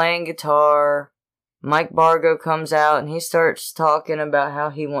starts playing guitar. Mike Bargo comes out and he starts talking about how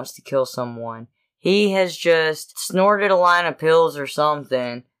he wants to kill someone. He has just snorted a line of pills or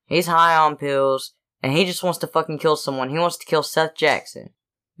something. He's high on pills. And he just wants to fucking kill someone. He wants to kill Seath Jackson.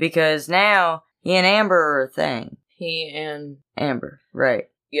 Because now, he and Amber are a thing. He and... Amber, right.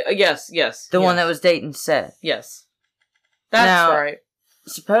 Yes. The one that was dating Seath. Yes. That's right.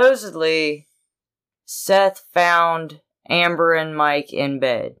 Supposedly, Seath found Amber and Mike in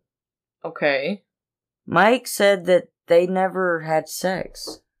bed. Okay. Mike said that they never had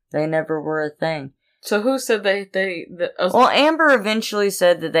sex. They never were a thing. So who said Well, Amber eventually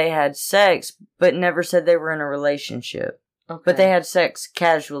said that they had sex, but never said they were in a relationship. Okay. But they had sex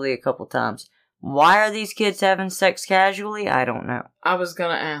casually a couple times. Why are these kids having sex casually? I don't know. I was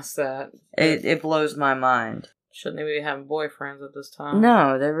gonna ask that. It blows my mind. Shouldn't they be having boyfriends at this time?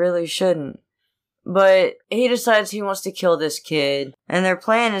 No, they really shouldn't. But he decides he wants to kill this kid. And their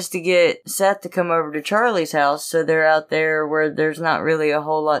plan is to get Seath to come over to Charlie's house so they're out there where there's not really a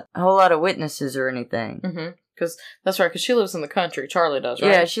whole lot of witnesses or anything. Mm-hmm. Because that's right, because she lives in the country. Charlie does, right?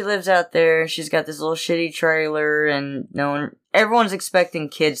 Yeah, she lives out there. She's got this little shitty trailer and everyone's expecting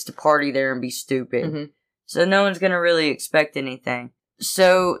kids to party there and be stupid. Mm-hmm. So no one's gonna really expect anything.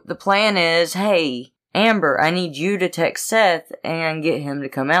 So the plan is, hey, Amber, I need you to text Seath and get him to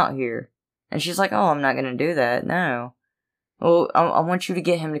come out here. And she's like, oh, I'm not going to do that. No. Well, I want you to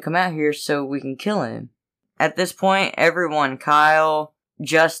get him to come out here so we can kill him. At this point, everyone, Kyle,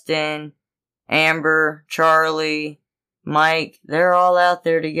 Justin, Amber, Charlie, Mike, they're all out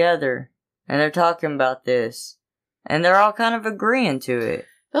there together. And they're talking about this. And they're all kind of agreeing to it.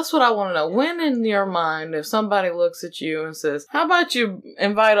 That's what I want to know. When in your mind, if somebody looks at you and says, how about you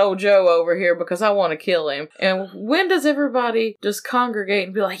invite old Joe over here because I want to kill him? And when does everybody just congregate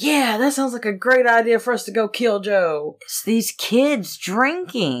and be like, yeah, that sounds like a great idea for us to go kill Joe? It's these kids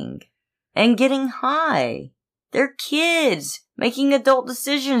drinking and getting high. They're kids making adult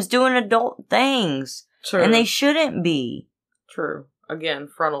decisions, doing adult things. True. And they shouldn't be. True. Again,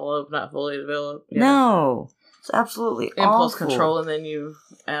 frontal lobe not fully developed. Yeah. No. It's absolutely impulse awful. Control, and then you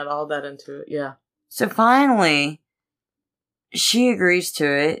add all that into it, yeah. So finally, she agrees to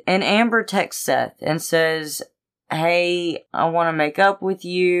it, and Amber texts Seath and says, hey, I want to make up with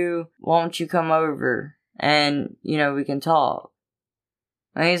you. Why don't you come over? And, we can talk.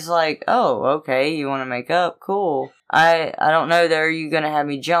 And he's like, oh, okay, you want to make up? Cool. I don't know, though, are you going to have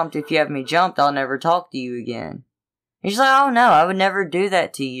me jumped? If you have me jumped, I'll never talk to you again. He's like, oh, no, I would never do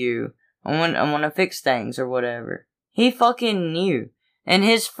that to you. I want to fix things or whatever. He fucking knew. And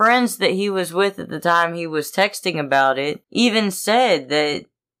his friends that he was with at the time he was texting about it even said that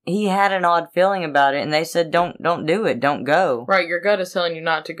he had an odd feeling about it, and they said, don't do it, don't go. Right, your gut is telling you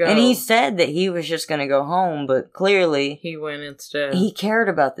not to go. And he said that he was just gonna go home, but clearly he went instead. He cared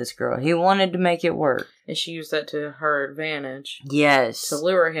about this girl. He wanted to make it work. And she used that to her advantage. Yes. To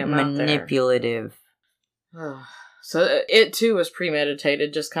lure him out there. Manipulative. So it too was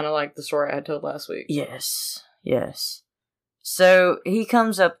premeditated, just kind of like the story I told last week. Yes. So he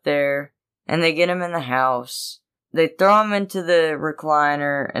comes up there, and they get him in the house. They throw him into the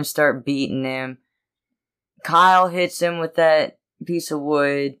recliner and start beating him. Kyle hits him with that piece of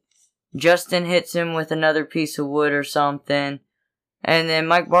wood. Justin hits him with another piece of wood or something. And then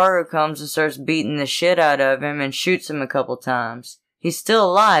Mike Barrow comes and starts beating the shit out of him and shoots him a couple times. He's still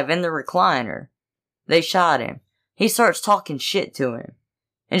alive in the recliner. They shot him. He starts talking shit to him.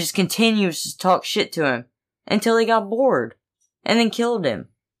 And just continues to talk shit to him. Until he got bored. And then killed him.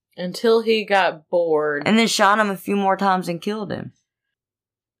 Until he got bored. And then shot him a few more times and killed him.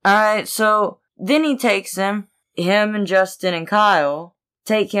 Alright, so then he takes him and Justin and Kyle,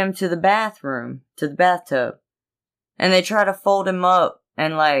 take him to the bathroom, to the bathtub. And they try to fold him up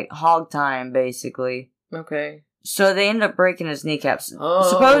and hog tie him basically. Okay. So they end up breaking his kneecaps. Oh,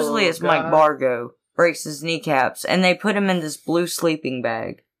 supposedly it's God. Mike Bargo breaks his kneecaps, and they put him in this blue sleeping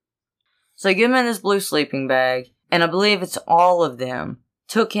bag. So they get him in this blue sleeping bag, and I believe it's all of them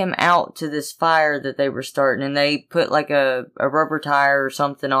took him out to this fire that they were starting, and they put like a rubber tire or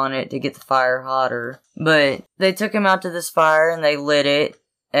something on it to get the fire hotter. But they took him out to this fire and they lit it,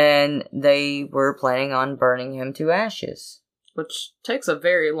 and they were planning on burning him to ashes. Which takes a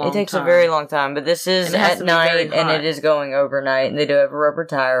very long time. It takes a very long time, but this is at night, and it is going overnight, and they do have a rubber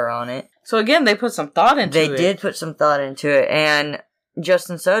tire on it. So again, they put some thought into it. They did put some thought into it, and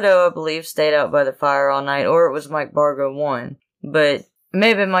Justin Soto, I believe, stayed out by the fire all night, or it was Mike Bargo one. But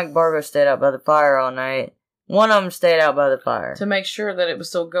maybe Mike Bargo stayed out by the fire all night. One of them stayed out by the fire. To make sure that it was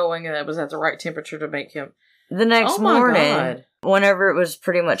still going and it was at the right temperature to make him... The next morning, whenever it was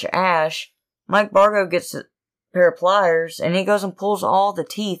pretty much ash, Mike Bargo gets a pair of pliers, and he goes and pulls all the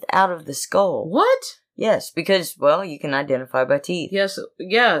teeth out of the skull. What? Yes, because, well, you can identify by teeth.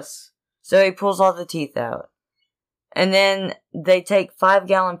 Yes. So he pulls all the teeth out. And then they take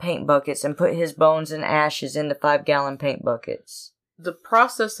 5-gallon paint buckets and put his bones and ashes into 5-gallon paint buckets. The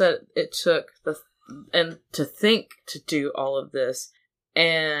process that it took and to think to do all of this,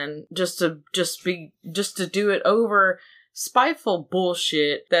 and just to do it over spiteful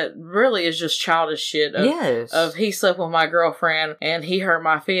bullshit that really is just childish shit of he slept with my girlfriend and he hurt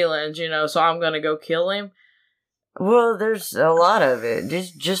my feelings, so I'm gonna go kill him. Well, there's a lot of it.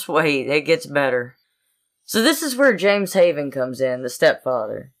 Just wait, it gets better. So this is where James Haven comes in, the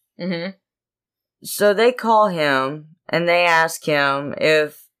stepfather. Mm-hmm. So they call him and they ask him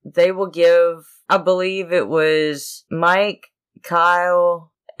if they will give, I believe it was Mike,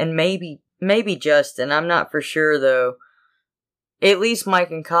 Kyle, and maybe Justin. I'm not for sure though. At least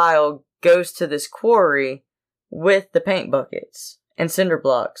Mike and Kyle goes to this quarry with the paint buckets and cinder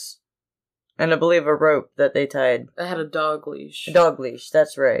blocks. And I believe a rope that they tied. It had a dog leash. A dog leash,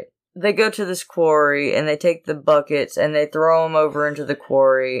 that's right. They go to this quarry and they take the buckets and they throw them over into the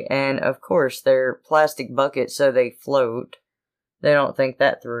quarry. And of course, they're plastic buckets, so they float. They don't think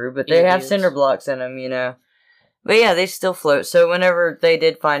that through, but they have cinder blocks in them, But yeah, they still float. So whenever they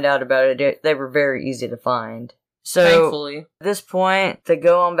did find out about it, they were very easy to find. So, thankfully. At this point, they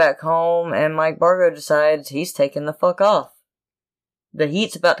go on back home, and Mike Bargo decides he's taking the fuck off. The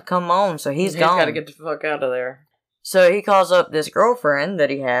heat's about to come on, so he's gone. He's gotta get the fuck out of there. So he calls up this girlfriend that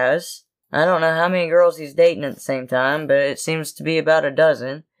he has. I don't know how many girls he's dating at the same time, but it seems to be about a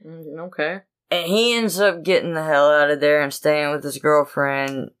dozen. Okay. And he ends up getting the hell out of there and staying with his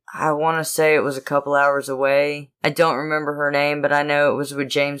girlfriend. I want to say it was a couple hours away. I don't remember her name, but I know it was with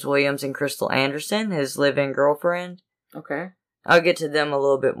James Williams and Crystal Anderson, his live-in girlfriend. Okay. I'll get to them a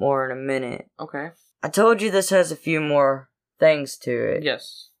little bit more in a minute. Okay. I told you this has a few more things to it.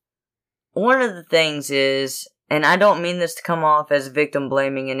 Yes. One of the things is, and I don't mean this to come off as victim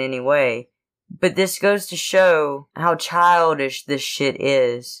blaming in any way, but this goes to show how childish this shit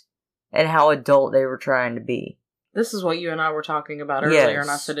is and how adult they were trying to be. This is what you and I were talking about earlier,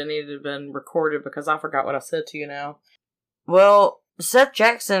 and I said it needed to have been recorded because I forgot what I said to you now. Well, Seth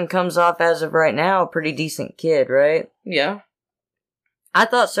Jackson comes off, as of right now, a pretty decent kid, right? Yeah. I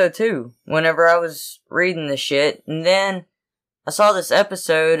thought so too, whenever I was reading the shit. And then I saw this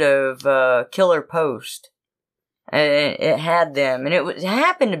episode of Killer Post, and it had them, and it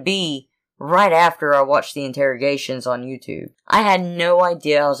happened to be right after I watched the interrogations on YouTube. I had no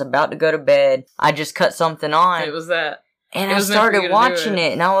idea. I was about to go to bed. I just cut something on. It was that. And I started watching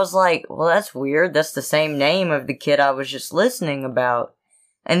it, and I was like, well, that's weird. That's the same name of the kid I was just listening about.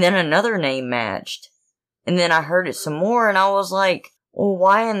 And then another name matched. And then I heard it some more, and I was like, well,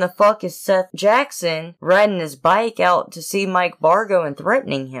 why in the fuck is Seth Jackson riding his bike out to see Mike Bargo and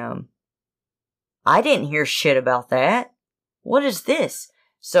threatening him? I didn't hear shit about that. What is this?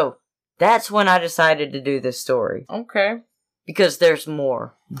 So, that's when I decided to do this story. Okay. Because there's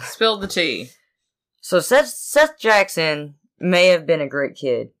more. Spill the tea. So Seth Jackson may have been a great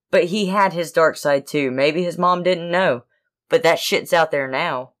kid, but he had his dark side too. Maybe his mom didn't know, but that shit's out there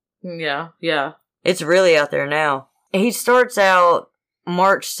now. Yeah. It's really out there now. He starts out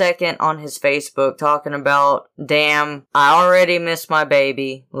March 2nd on his Facebook talking about, damn, I already miss my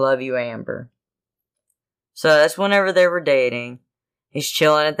baby. Love you, Amber. So that's whenever they were dating. He's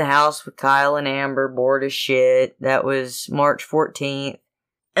chilling at the house with Kyle and Amber, bored as shit. That was March 14th.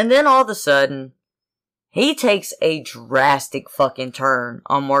 And then all of a sudden, he takes a drastic fucking turn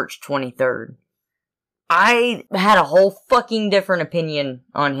on March 23rd. I had a whole fucking different opinion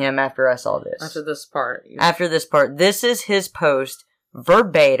on him after I saw this. After this part. After this part. This is his post,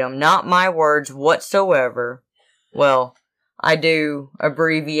 verbatim, not my words whatsoever. Well, I do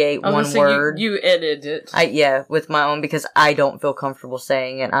abbreviate one word. You edited it. Yeah, with my own, because I don't feel comfortable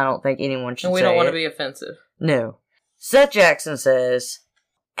saying it. I don't think anyone should say it. And we don't want to be offensive. No. Seth Jackson says,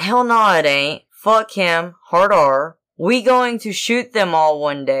 hell no it ain't. Fuck him. Hard R. We going to shoot them all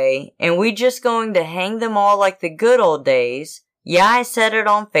one day, and we just going to hang them all like the good old days. Yeah, I said it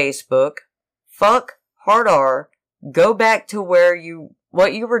on Facebook. Fuck, hard R, go back to what you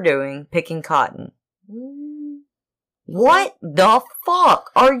were doing, picking cotton. What the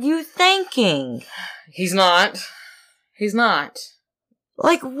fuck are you thinking? He's not.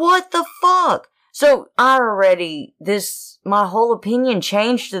 Like, what the fuck? So, my whole opinion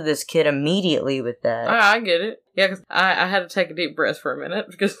changed to this kid immediately with that. I get it. Yeah, because I had to take a deep breath for a minute,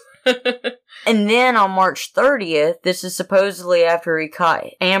 because... And then on March 30th, this is supposedly after he caught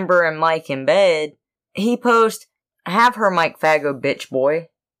Amber and Mike in bed, he posts, "Have her, Mike Fago, bitch boy."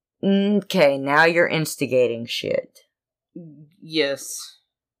 Okay, now you're instigating shit. Yes.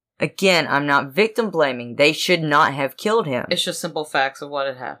 Again, I'm not victim blaming. They should not have killed him. It's just simple facts of what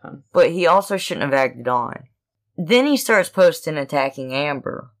had happened. But he also shouldn't have acted on. Then he starts posting attacking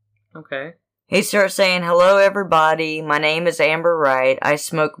Amber. Okay. He starts saying, "Hello everybody, my name is Amber Wright. I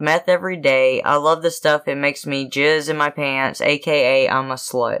smoke meth every day. I love the stuff, it makes me jizz in my pants, aka I'm a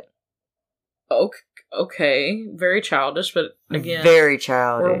slut." Okay. Very childish, but again... Very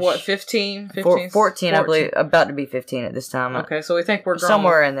childish. We're what, 15? 14, I believe. About to be 15 at this time. Okay, so we think we're grown.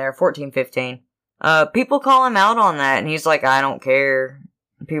 Somewhere in there, 14, 15. People call him out on that, and he's like, "I don't care."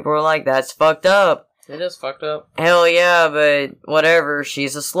 People are like, "That's fucked up." It is fucked up. Hell yeah, but whatever,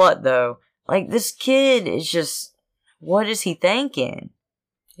 she's a slut though. Like, this kid is just... What is he thinking?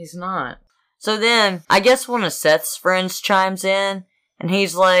 He's not. So then, I guess one of Seth's friends chimes in, and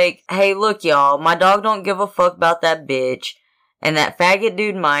he's like, "Hey, look y'all, my dog don't give a fuck about that bitch, and that faggot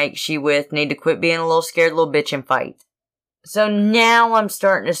dude Mike she with need to quit being a little scared little bitch and fight." So now I'm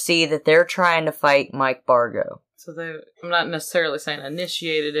starting to see that they're trying to fight Mike Bargo. So I'm not necessarily saying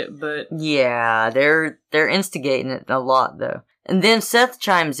initiated it, but... Yeah, they're instigating it a lot though. And then Seth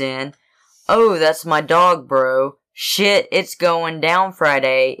chimes in, "Oh, that's my dog, bro. Shit, it's going down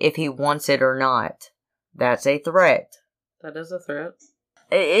Friday if he wants it or not." That's a threat. That is a threat.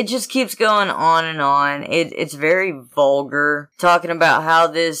 It just keeps going on and on. It's very vulgar. Talking about how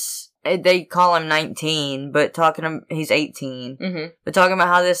they call him 19, but he's 18. Mm-hmm. But talking about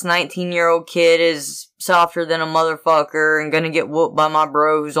how this 19-year-old kid is softer than a motherfucker and gonna get whooped by my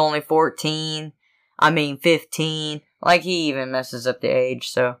bro who's only 15. 15. Like, he even messes up the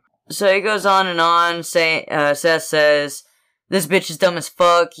age, so he goes on and on, Seth says, "This bitch is dumb as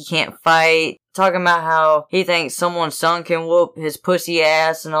fuck, he can't fight." Talking about how he thinks someone's son can whoop his pussy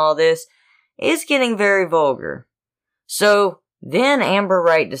ass and all this. It's getting very vulgar. So, then Amber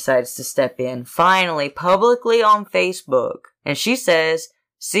Wright decides to step in, finally, publicly on Facebook. And she says,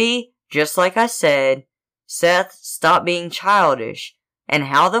 "See, just like I said, Seth, stop being childish. And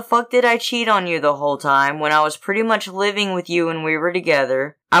how the fuck did I cheat on you the whole time when I was pretty much living with you when we were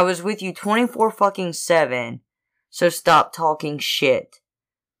together? I was with you 24/7. So stop talking shit.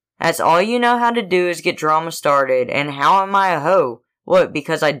 That's all you know how to do is get drama started. And how am I a hoe? What,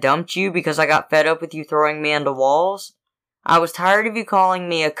 because I dumped you because I got fed up with you throwing me into walls? I was tired of you calling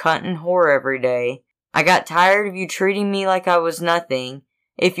me a cunt and whore every day. I got tired of you treating me like I was nothing.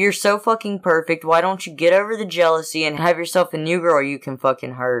 If you're so fucking perfect, why don't you get over the jealousy and have yourself a new girl you can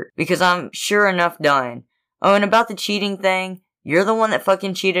fucking hurt? Because I'm sure enough done. Oh, and about the cheating thing, you're the one that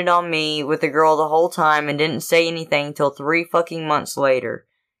fucking cheated on me with the girl the whole time and didn't say anything till 3 fucking months later.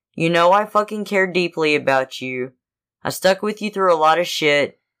 You know I fucking care deeply about you. I stuck with you through a lot of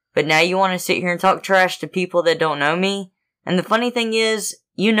shit, but now you want to sit here and talk trash to people that don't know me? And the funny thing is,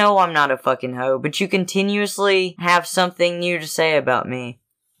 you know I'm not a fucking hoe, but you continuously have something new to say about me.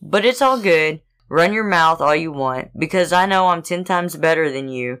 But it's all good. Run your mouth all you want, because I know I'm 10 times better than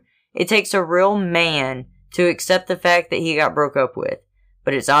you. It takes a real man to accept the fact that he got broke up with.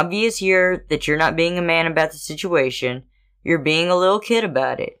 But it's obvious here that you're not being a man about the situation. You're being a little kid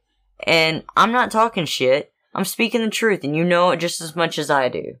about it. And I'm not talking shit. I'm speaking the truth, and you know it just as much as I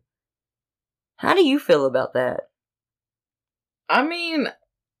do. How do you feel about that?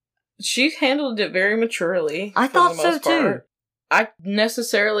 She handled it very maturely. I thought so too. I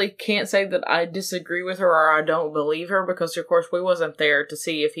necessarily can't say that I disagree with her or I don't believe her because, of course, we wasn't there to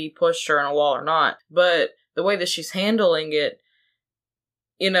see if he pushed her on a wall or not. But the way that she's handling it,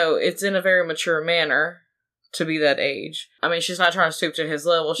 it's in a very mature manner to be that age. She's not trying to stoop to his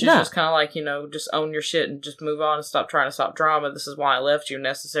level. She's just kind of like, just own your shit and just move on and stop trying to stop drama. This is why I left you,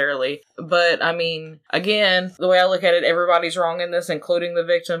 necessarily. But, again, the way I look at it, everybody's wrong in this, including the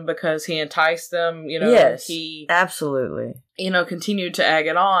victim, because he enticed them, Yes, he... absolutely. Continued to egg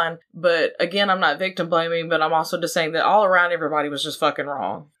it on. But, again, I'm not victim blaming, but I'm also just saying that all around everybody was just fucking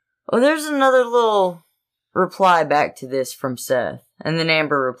wrong. Well, there's another little reply back to this from Seth. And then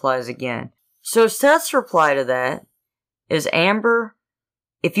Amber replies again. So Seth's reply to that is, Amber,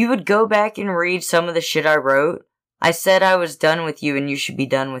 if you would go back and read some of the shit I wrote, I said I was done with you and you should be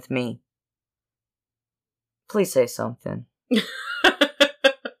done with me. Please say something.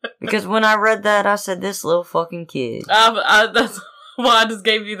 Because when I read that, I said, this little fucking kid. That's why I just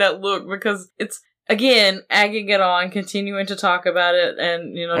gave you that look, because it's, again, egging it on, continuing to talk about it,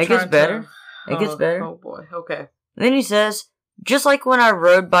 and, you know, it gets better. It gets better. Oh boy, okay. Then he says, just like when I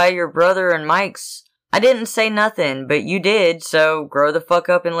rode by your brother and Mike's, I didn't say nothing, but you did, so grow the fuck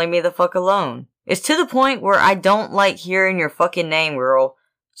up and leave me the fuck alone. It's to the point where I don't like hearing your fucking name, girl.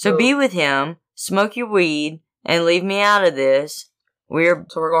 So be with him, smoke your weed, and leave me out of this. So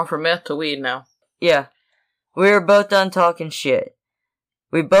we're going from meth to weed now. Yeah. We're both done talking shit.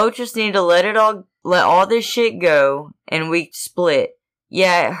 We both just need to let all this shit go, and we split.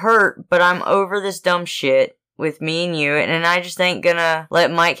 Yeah, it hurt, but I'm over this dumb shit with me and you, and I just ain't gonna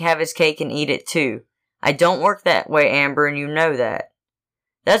let Mike have his cake and eat it too. I don't work that way, Amber, and you know that.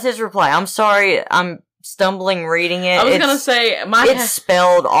 That's his reply. I'm sorry, I'm stumbling reading it. I was gonna say, it's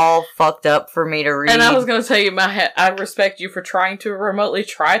spelled all fucked up for me to read. And I was gonna tell you, I respect you for trying to remotely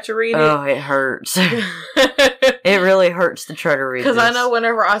try to read it. Oh, it hurts. It really hurts to try to read this. Because I know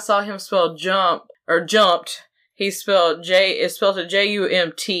whenever I saw him spell jumped, it's spelled it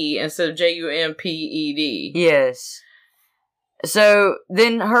J-U-M-T instead of J-U-M-P-E-D. Yes. So,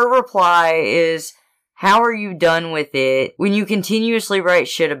 then her reply is, how are you done with it when you continuously write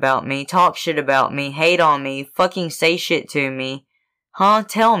shit about me, talk shit about me, hate on me, fucking say shit to me? Huh?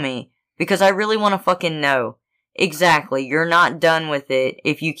 Tell me. Because I really want to fucking know. Exactly. You're not done with it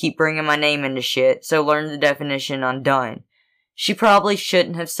if you keep bringing my name into shit, so learn the definition on done. She probably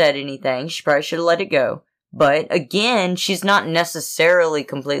shouldn't have said anything. She probably should have let it go. But, again, she's not necessarily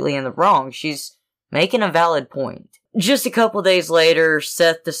completely in the wrong. She's making a valid point. Just a couple days later,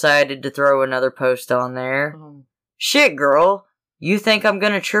 Seath decided to throw another post on there. Shit, girl. You think I'm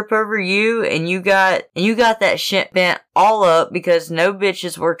gonna trip over you, and you got that shit bent all up because no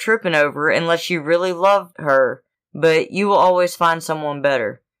bitches were tripping over unless you really loved her. But you will always find someone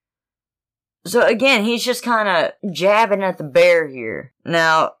better. So again, he's just kinda jabbing at the bear here.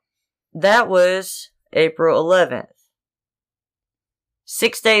 Now, that was April 11th.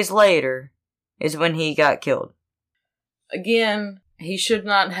 6 days later is when he got killed. Again, he should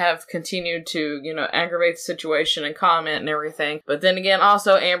not have continued to, aggravate the situation and comment and everything. But then again,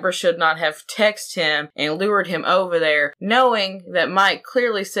 also, Amber should not have texted him and lured him over there, knowing that Mike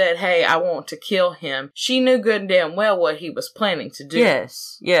clearly said, hey, I want to kill him. She knew good and damn well what he was planning to do.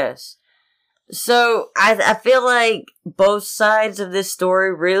 Yes. So, I feel like both sides of this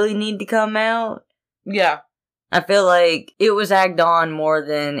story really need to come out. Yeah. I feel like it was egged on more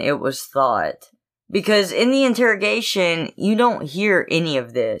than it was thought. Because in the interrogation, you don't hear any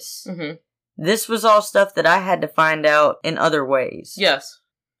of this. Mm-hmm. This was all stuff that I had to find out in other ways. Yes.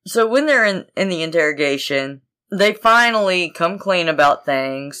 So when they're in the interrogation, they finally come clean about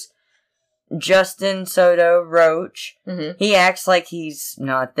things. Justin Soto Roach, he acts like he's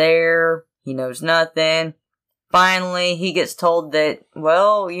not there. He knows nothing. Finally, he gets told that,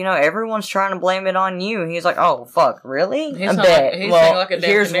 well, everyone's trying to blame it on you. He's like, oh, fuck, really? I bet.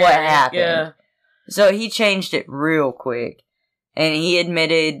 Here's what happened. Yeah. So he changed it real quick. And he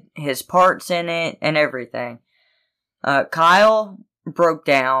admitted his parts in it and everything. Kyle broke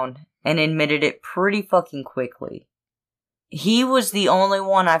down and admitted it pretty fucking quickly. He was the only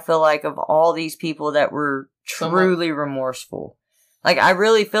one, I feel like, of all these people that were truly remorseful. Like, I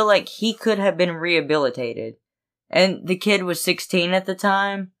really feel like he could have been rehabilitated. And the kid was 16 at the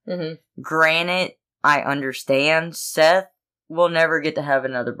time. Mm-hmm. Granted, I understand Seath will never get to have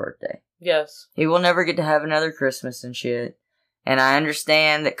another birthday. Yes. He will never get to have another Christmas and shit. And I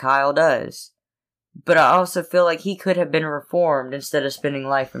understand that Kyle does. But I also feel like he could have been reformed instead of spending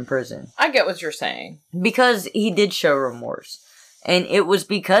life in prison. I get what you're saying. Because he did show remorse. And it was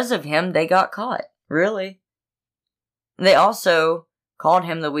because of him they got caught. Really. They also called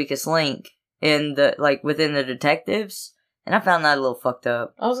him the weakest link in within the detectives. And I found that a little fucked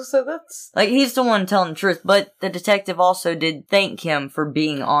up. I was gonna say that's... he's the one telling the truth, but the detective also did thank him for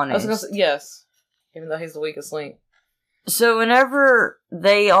being honest. I was gonna say, yes. Even though he's the weakest link. So whenever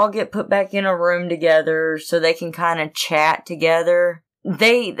they all get put back in a room together so they can kind of chat together,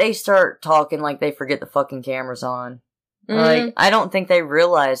 they start talking like they forget the fucking camera's on. Mm-hmm. I don't think they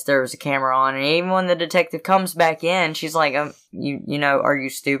realized there was a camera on, and even when the detective comes back in, she's like, are you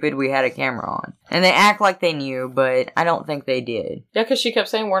stupid? We had a camera on. And they act like they knew, but I don't think they did. Yeah, because she kept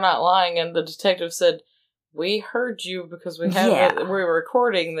saying, we're not lying, and the detective said, we heard you because we were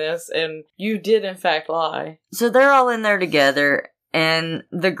recording this, and you did in fact lie. So they're all in there together, And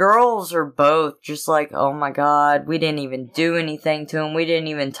the girls are both just like, oh my god, we didn't even do anything to him. We didn't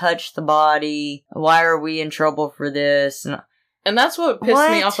even touch the body. Why are we in trouble for this? And that's what pissed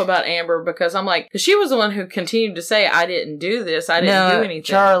me off about Amber, because I'm like, because she was the one who continued to say, I didn't do this. I didn't do anything.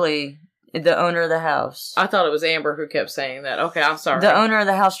 Charlie, the owner of the house. I thought it was Amber who kept saying that. Okay, I'm sorry. The owner of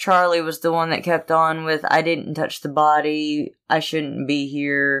the house, Charlie, was the one that kept on with, I didn't touch the body. I shouldn't be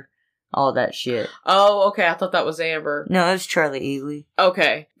here. All that shit. Oh, okay. I thought that was Amber. No, it was Charlie Ely.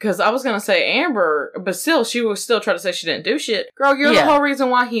 Okay. Because I was going to say Amber, but still, she was still trying to say she didn't do shit. Girl, you're the whole reason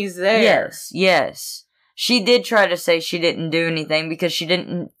why he's there. Yes. She did try to say she didn't do anything because she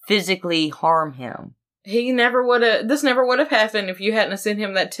didn't physically harm him. This never would have happened if you hadn't sent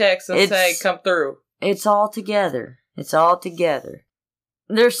him that text and say, come through. It's all together.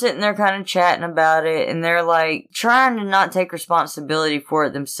 They're sitting there kind of chatting about it, and they're like trying to not take responsibility for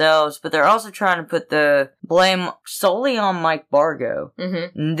it themselves, but they're also trying to put the blame solely on Mike Bargo.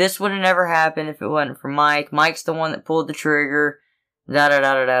 Mm-hmm. And this would have never happened if it wasn't for Mike. Mike's the one that pulled the trigger.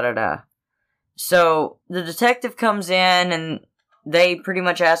 Da-da-da-da-da-da-da. So the detective comes in, and they pretty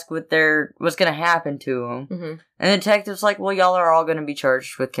much ask what's going to happen to him. Mm-hmm. And the detective's like, well, y'all are all going to be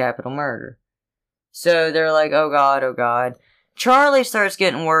charged with capital murder. So they're like, oh God. Charlie starts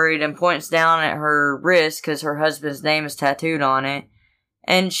getting worried and points down at her wrist because her husband's name is tattooed on it.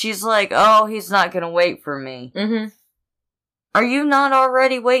 And she's like, oh, he's not going to wait for me. Mm-hmm. Are you not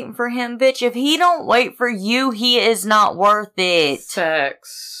already waiting for him, bitch? If he don't wait for you, he is not worth it.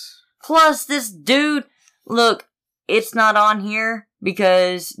 Facts. Plus, this dude, look, it's not on here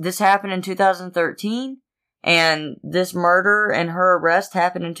because this happened in 2013. And this murder and her arrest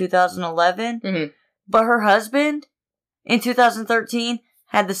happened in 2011. Mm-hmm. But her husband, in 2013,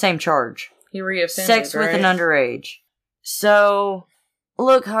 had the same charge. He reoffended, sex with an underage. So,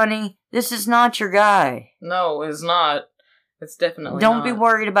 look, honey, this is not your guy. No, it's not. It's definitely Don't not. be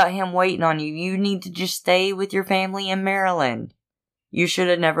worried about him waiting on you. You need to just stay with your family in Maryland. You should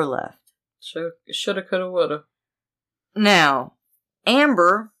have never left. Shoulda, coulda, woulda. Now,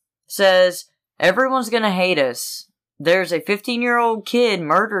 Amber says, everyone's gonna hate us. There's a 15-year-old kid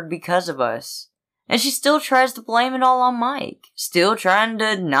murdered because of us. And she still tries to blame it all on Mike. Still trying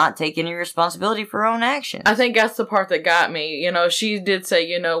to not take any responsibility for her own actions. I think that's the part that got me. She did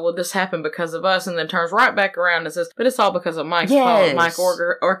say, well, this happened because of us, and then turns right back around and says, but it's all because of Mike's fault. Mike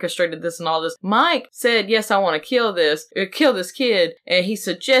orchestrated this and all this. Mike said, yes, I want to kill this kid, and he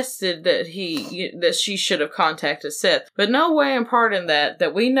suggested that she should have contacted Seath. But no way in part in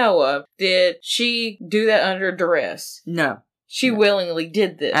that we know of did she do that under duress. No. She willingly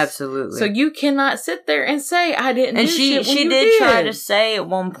did this. Absolutely. So you cannot sit there and say, I didn't do shit when she you did try to say at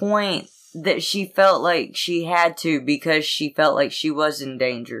one point that she felt like she had to because she felt like she was in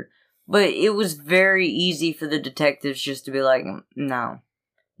danger. But it was very easy for the detectives just to be like, no.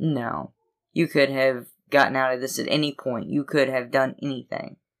 You could have gotten out of this at any point. You could have done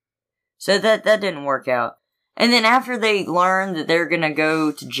anything. So that didn't work out. And then after they learned that they're gonna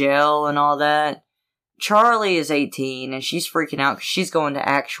go to jail and all that, Charlie is 18, and she's freaking out because she's going to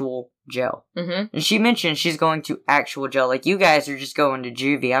actual jail. Mm-hmm. And she mentioned she's going to actual jail. Like, you guys are just going to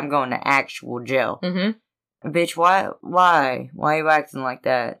juvie. I'm going to actual jail. Mm-hmm. Bitch, why? Why are you acting like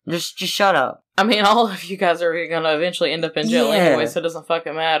that? Just shut up. I mean, all of you guys are going to eventually end up in jail anyway, so it doesn't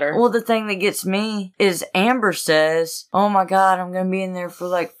fucking matter. Well, the thing that gets me is Amber says, oh my god, I'm going to be in there for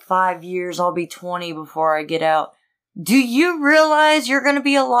like 5 years. I'll be 20 before I get out. Do you realize you're gonna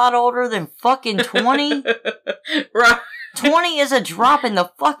be a lot older than fucking 20? Right. 20 is a drop in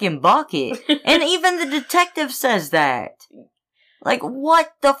the fucking bucket. And even the detective says that. Like,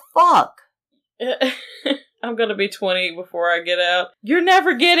 what the fuck? I'm gonna be 20 before I get out. You're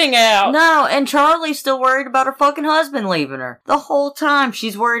never getting out! No, and Charlie's still worried about her fucking husband leaving her. The whole time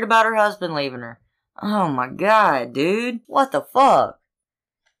she's worried about her husband leaving her. Oh my god, dude. What the fuck?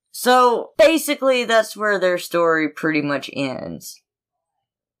 So, basically, that's where their story pretty much ends.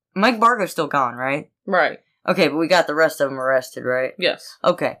 Mike Bargo's still gone, right? Right. Okay, but we got the rest of them arrested, right? Yes.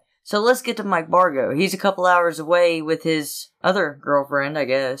 Okay, so let's get to Mike Bargo. He's a couple hours away with his other girlfriend, I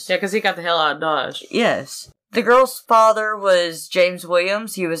guess. Yeah, because he got the hell out of Dodge. Yes. The girl's father was James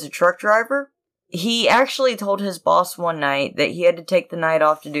Williams. He was a truck driver. He actually told his boss one night that he had to take the night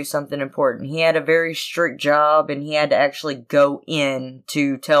off to do something important. He had a very strict job, and he had to actually go in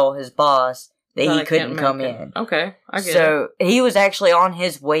to tell his boss that he couldn't come in. Okay, I get it. So, he was actually on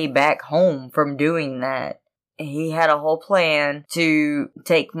his way back home from doing that. He had a whole plan to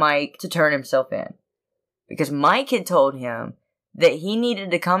take Mike to turn himself in. Because Mike had told him that he needed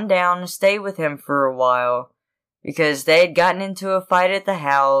to come down and stay with him for a while, because they had gotten into a fight at the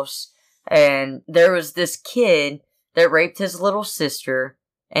house. And there was this kid that raped his little sister,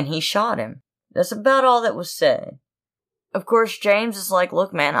 and he shot him. That's about all that was said. Of course, James is like,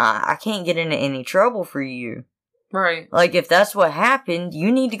 look, man, I can't get into any trouble for you. Right. Like, if that's what happened,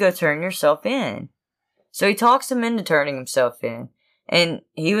 you need to go turn yourself in. So he talks him into turning himself in, and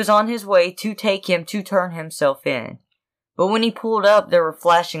he was on his way to take him to turn himself in. But when he pulled up, there were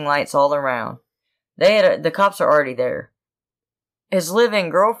flashing lights all around. The cops are already there. His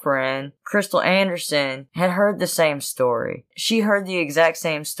live-in girlfriend, Crystal Anderson, had heard the same story. She heard the exact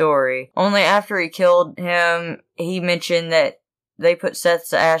same story. Only after he killed him, he mentioned that they put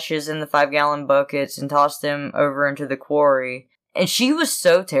Seath's ashes in the 5-gallon buckets and tossed them over into the quarry. And she was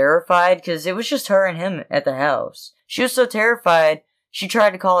so terrified because it was just her and him at the house. She was so terrified, she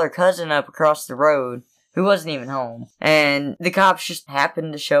tried to call her cousin up across the road, who wasn't even home. And the cops just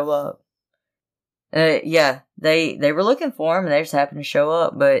happened to show up. Yeah, they were looking for him and they just happened to show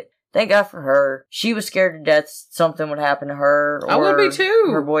up, but thank God for her. She was scared to death something would happen to her. Or I would be too.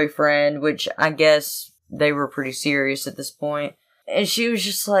 Her boyfriend, which I guess they were pretty serious at this point. And she was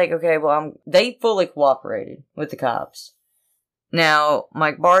just like, okay, well, they fully cooperated with the cops. Now,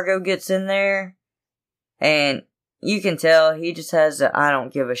 Mike Bargo gets in there, and you can tell he just has a I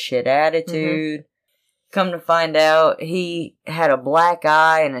don't give a shit attitude. Come to find out, he had a black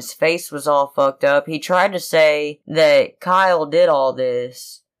eye and his face was all fucked up. He tried to say that Kyle did all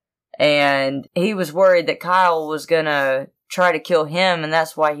this, and he was worried that Kyle was gonna try to kill him, and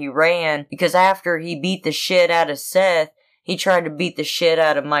that's why he ran, because after he beat the shit out of Seath, he tried to beat the shit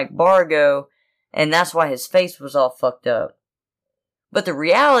out of Mike Bargo, and that's why his face was all fucked up. But the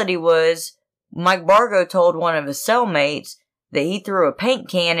reality was, Mike Bargo told one of his cellmates that he threw a paint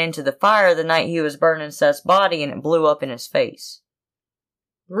can into the fire the night he was burning Seth's body and it blew up in his face.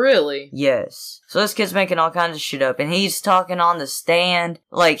 Really? Yes. So this kid's making all kinds of shit up, and he's talking on the stand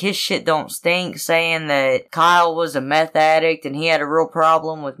like his shit don't stink, saying that Kyle was a meth addict and he had a real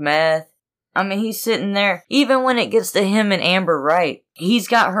problem with meth. I mean, he's sitting there, even when it gets to him and Amber Wright, he's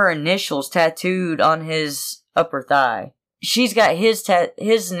got her initials tattooed on his upper thigh. She's got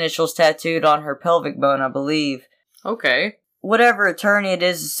his initials tattooed on her pelvic bone, I believe. Okay. Whatever attorney it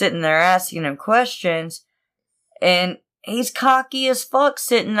is sitting there asking him questions, and he's cocky as fuck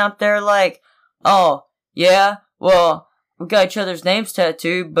sitting up there like, oh, yeah, well, we got each other's names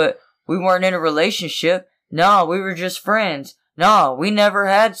tattooed, but we weren't in a relationship. No, we were just friends. No, we never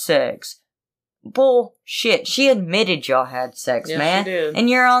had sex. Bullshit. She admitted y'all had sex, man. She did. And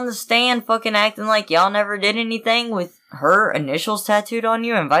you're on the stand fucking acting like y'all never did anything with her initials tattooed on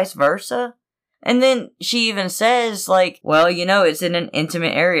you and vice versa. And then she even says, like, well, you know, it's in an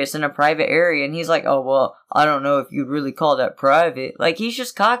intimate area. It's in a private area. And he's like, oh, well, I don't know if you'd really call that private. Like, he's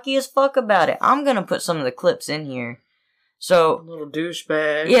just cocky as fuck about it. I'm gonna put some of the clips in here. So. Little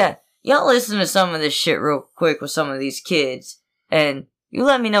douchebag. Yeah. Y'all listen to some of this shit real quick with some of these kids. And you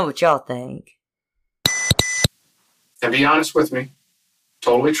let me know what y'all think. And be honest with me.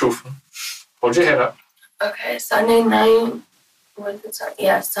 Totally truthful. Hold your head up. Okay, Sunday night.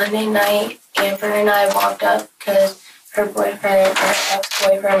 Sunday night, Amber and I walked up because her boyfriend, her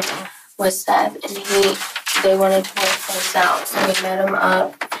ex-boyfriend, was Seath, and they wanted to work things out. So we met him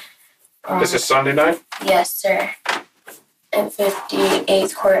up. This is Sunday night? Yes, sir. At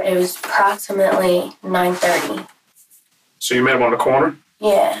 58th Court, it was approximately 9:30. So you met him on the corner?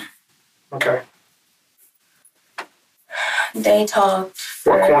 Yeah. Okay. They talked.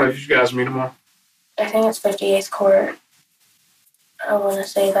 What corner did you guys meet him on? I think it's 58th Court. I want to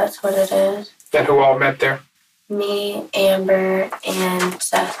say that's what it is. And who all met there? Me, Amber, and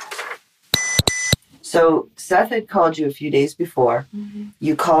Seath. So Seath had called you a few days before. Mm-hmm.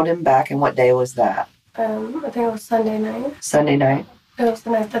 You called him back, and what day was that? I think it was Sunday night. Sunday night? It was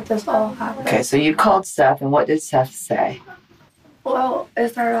the night that this all happened. Okay, so you called Seath, and what did Seath say? Well, it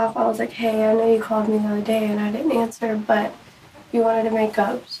started off, I was like, hey, I know you called me the other day and I didn't answer, but you wanted to make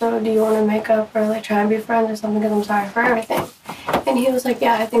up. So do you want to make up or like try and be friends or something because I'm sorry for everything? And he was like,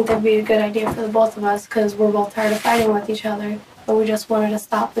 yeah, I think that'd be a good idea for the both of us because we're both tired of fighting with each other. But we just wanted to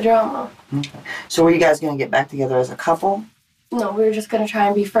stop the drama. Okay. So were you guys going to get back together as a couple? No, we were just going to try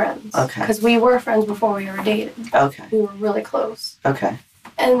and be friends. Okay. Because we were friends before we ever dated. Okay. We were really close. Okay.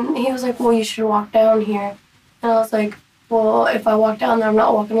 And he was like, well, you should walk down here. And I was like, well, if I walk down there, I'm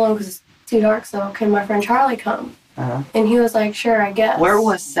not walking alone because it's too dark, so can my friend Charlie come? Uh-huh. And he was like, sure, I guess. Where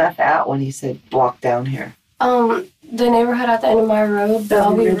was Seath at when he said, walk down here? The neighborhood at the end of my road,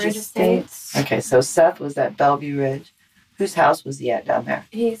 Bellevue Ridge Estates. Okay, so Seath was at Bellevue Ridge. Whose house was he at down there?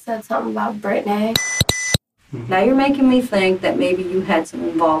 He said something about Brittany. Now you're making me think that maybe you had some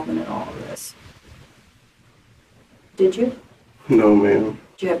involvement in all of this. Did you? No, ma'am.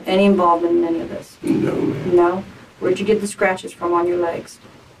 Did you have any involvement in any of this? No, ma'am. No? Where'd you get the scratches from on your legs?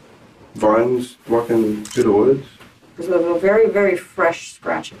 Vines walking through the woods. Those were very, very fresh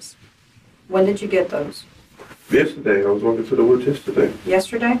scratches. When did you get those? Yesterday. I was walking through the woods yesterday.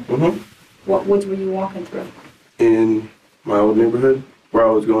 Yesterday? Mm-hmm. What woods were you walking through? In my old neighborhood, where I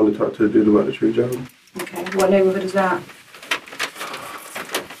was going to talk to the dude about the tree job. Okay. What neighborhood is that?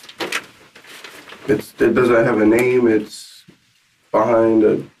 It doesn't have a name. It's behind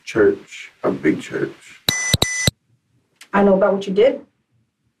a church, a big church. I know about what you did.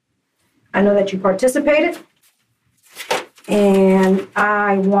 I know that you participated. And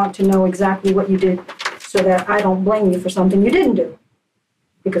I want to know exactly what you did so that I don't blame you for something you didn't do.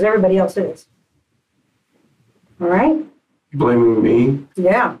 Because everybody else is. All right? You blaming me?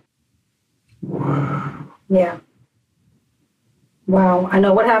 Yeah. Wow. Yeah. Wow. I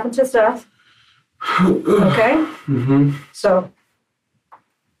know what happened to Seath. Okay? Mm-hmm. So,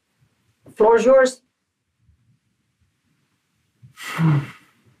 the floor is yours.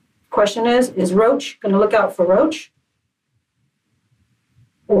 Question is Roach going to look out for Roach?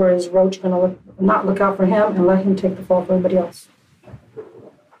 Or is Roach going to not look out for him and let him take the fall for everybody else?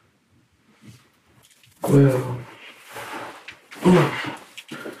 Well,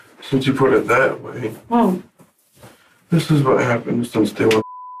 since you put it that way, this is what happened since they were.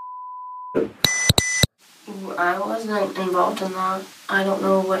 I wasn't involved in that. I don't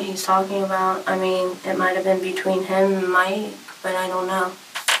know what he's talking about. I mean, it might have been between him and Mike, but I don't know.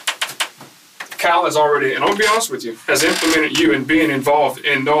 Cal has already, and I'll be honest with you, has implemented you in being involved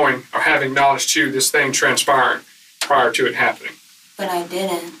in knowing or having knowledge to this thing transpiring prior to it happening. But I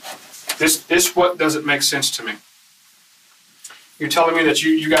didn't. This what doesn't make sense to me. You're telling me that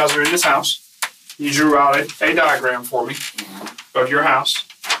you guys are in this house. You drew out a diagram for me of your house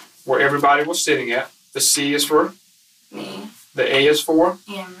where everybody was sitting at. The C is for Me. The A is for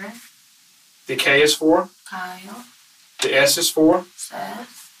Amber. the K is for Kyle. the S is for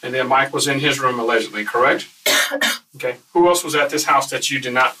Seth. and then Mike was in his room allegedly, correct? Okay. Who else was at this house that you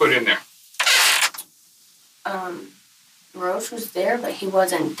did not put in there? Roach was there, but he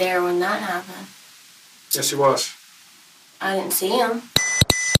wasn't there when that happened. Yes, he was. I didn't see him.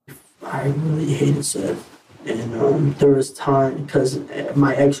 I really hated Seth. And there was time, because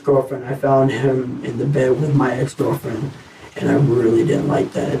my ex-girlfriend, I found him in the bed with my ex-girlfriend, and I really didn't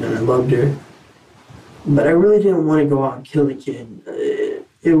like that, and I loved her. But I really didn't want to go out and kill the kid.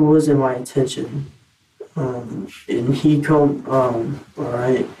 It wasn't my intention. And he come, all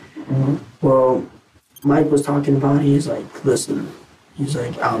right. Well, Mike was talking about it. He's like, listen, he's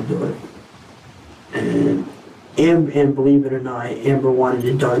like, I'll do it. And believe it or not, Amber wanted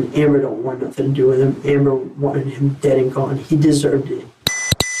it done. Amber don't want nothing to do with him. Amber wanted him dead and gone. He deserved it.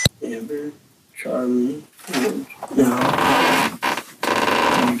 Amber, Charlie, no.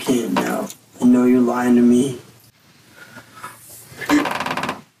 You can't now. I know you're lying to me.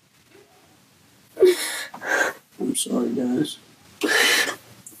 I'm sorry, guys.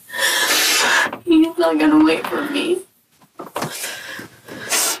 He's not gonna wait for me.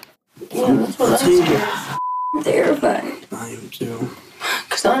 Yeah, that's what I'm terrified. I am too.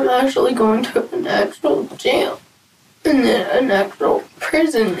 Because I'm actually going to an actual jail. And then an actual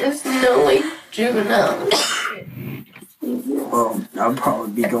prison. It's no like juvenile. Well, I'll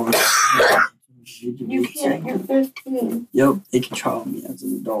probably be going. You can't, you're 15. Yep, they can trial me as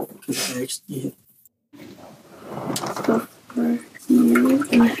an adult because I actually hit. Before you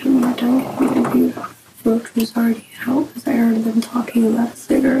and him were done getting abused, Roach was already out because I heard them talking about a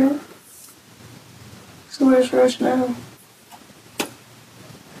cigarette. So where's Roach now?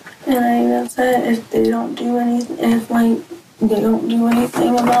 And I even said if they don't do anything, if like they don't do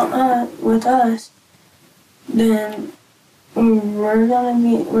anything about us with us, then we're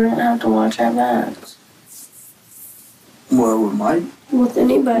gonna have to watch our backs. Well, with Mike? With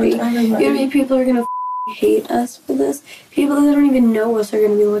anybody. You know how many people are gonna hate us for this? People that don't even know us are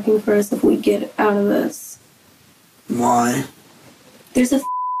gonna be looking for us if we get out of this. Why? There's a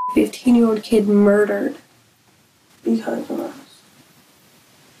 15-year-old kid murdered because of us.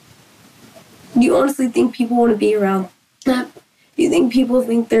 Do you honestly think people want to be around that? Do you think people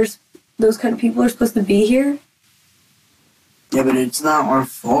think there's those kind of people are supposed to be here? Yeah, but it's not our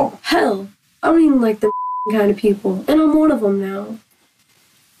fault. Hell, I don't even like the kind of people, and I'm one of them now.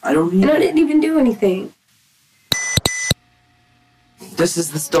 I don't even. And I didn't even do anything. This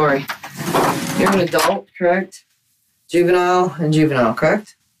is the story. You're an adult, correct? Juvenile and juvenile,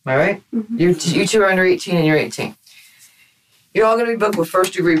 correct? Am I right? Mm-hmm. You two are under 18 and you're 18. You're all going to be booked with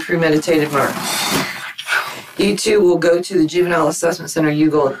first-degree premeditated murder. You two will go to the juvenile assessment center.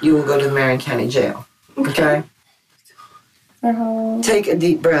 You will go to the Marion County Jail. Okay? For how long? Take a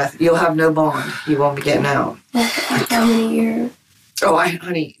deep breath. You'll have no bond. You won't be getting out. How many years? Oh,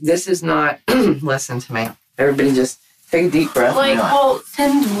 honey, this is not... Listen to me. Everybody just take a deep breath. Like, well,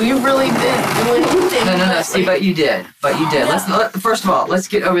 since we really didn't do anything. No. See, but you did. First of all, let's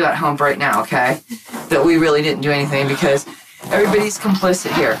get over that hump right now, okay? That we really didn't do anything because everybody's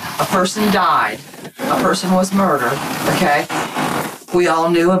complicit here. A person died. A person was murdered, okay? We all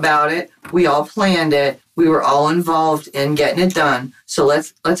knew about it. We all planned it. We were all involved in getting it done. So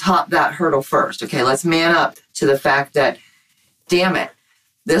let's hop that hurdle first, okay? Let's man up to the fact that, damn it,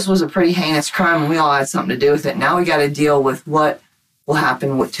 this was a pretty heinous crime and we all had something to do with it. Now we got to deal with what will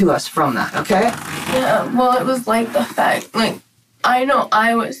happen to us from that, okay? Yeah, well, it was like the fact, like, I know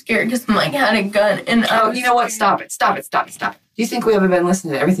I was scared because Mike had a gun and you know what? Stop it. Do you think we haven't been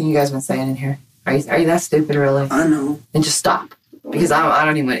listening to everything you guys have been saying in here? Are you that stupid, really? I know. Then just stop. Because I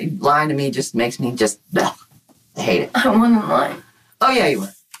don't even... Lying to me just makes me just... Ugh, I hate it. I wasn't lying. Oh, yeah, you were.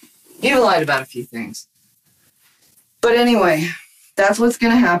 You lied about a few things. But anyway, that's what's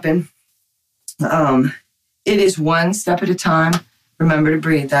going to happen. It is one step at a time. Remember to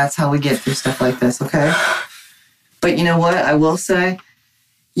breathe. That's how we get through stuff like this, okay? But you know what? I will say,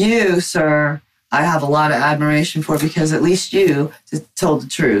 you, sir, I have a lot of admiration for because at least you told the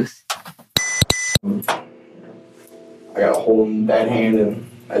truth. I got a hole in that hand,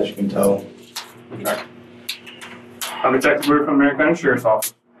 and as you can tell. Okay. I'm Detective Brewer from the Marion County Sheriff's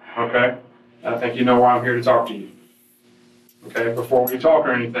Office. Okay? And I think you know why I'm here to talk to you. Okay? Before we talk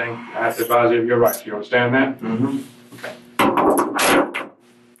or anything, I have to advise you of your rights. You understand that? Mm-hmm. Okay.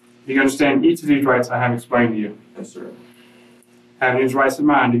 You understand each of these rights I have explained to you? Yes, sir. Having these rights in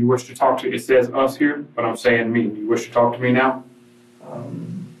mind, do you wish to talk to, it says us here, but I'm saying me. Do you wish to talk to me now?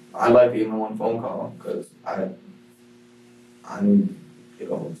 I'd like to give him one phone call, because I need to get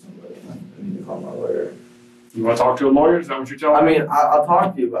hold of somebody. I need to call my lawyer. You want to talk to a lawyer? Is that what you're telling me? I mean, I'll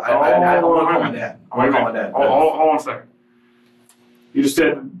talk to you, but I want to call my dad. I want to call my dad. Hold on a second. You just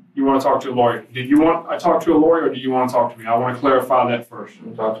said you want to talk to a lawyer. Did you want to talk to a lawyer, or do you want to talk to me? I want to clarify that first.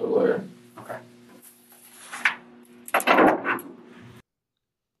 I'm going to talk to a lawyer. Okay.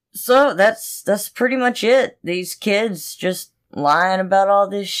 So that's pretty much it. These kids just lying about all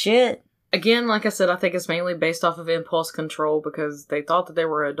this shit. Again, like I said, I think it's mainly based off of impulse control because they thought that they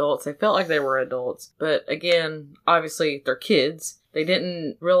were adults. They felt like they were adults. But again, obviously, they're kids. They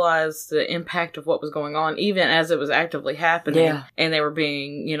didn't realize the impact of what was going on, even as it was actively happening. Yeah. And they were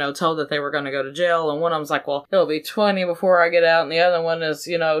being, told that they were going to go to jail. And one of them's like, well, it'll be 20 before I get out. And the other one is,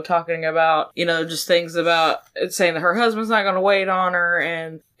 talking about, just things about saying that her husband's not going to wait on her.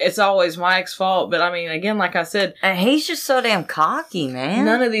 And it's always Mike's fault. But I mean, again, like I said. And he's just so damn cocky, man.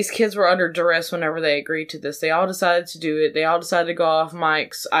 None of these kids were under duress whenever they agreed to this. They all decided to do it. They all decided to go off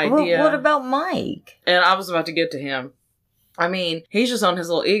Mike's idea. What about Mike? And I was about to get to him. I mean, he's just on his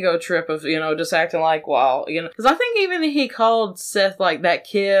little ego trip of, just acting like, well, because I think even he called Seath like that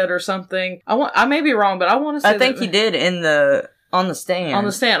kid or something. I may be wrong, but I want to say I think he did on the stand. On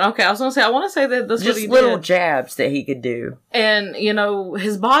the stand. Okay, I was going to say, I want to say that that's just what he did. Just little jabs that he could do. And,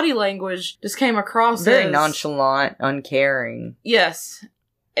 his body language just came across very as nonchalant, uncaring. Yes.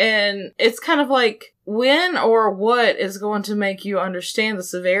 And it's kind of like, when or what is going to make you understand the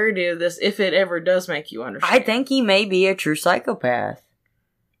severity of this, if it ever does make you understand? I think he may be a true psychopath.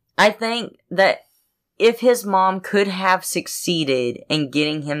 I think that if his mom could have succeeded in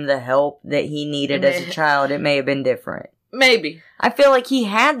getting him the help that he needed as a child, it may have been different. Maybe. I feel like he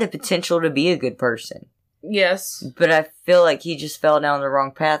had the potential to be a good person. Yes. But I feel like he just fell down the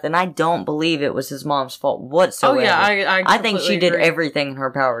wrong path, and I don't believe it was his mom's fault whatsoever. Oh, yeah, I think she did everything in her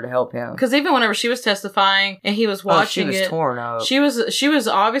power to help him. Because even whenever she was testifying, and he was watching she was torn up. She was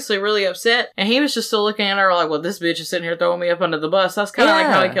obviously really upset, and he was just still looking at her like, well, this bitch is sitting here throwing me up under the bus. That's kind of like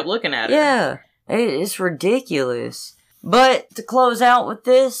how he kept looking at her. Yeah. It's ridiculous. But to close out with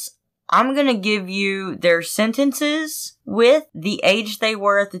this, I'm gonna give you their sentences with the age they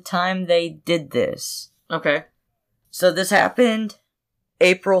were at the time they did this. Okay. So this happened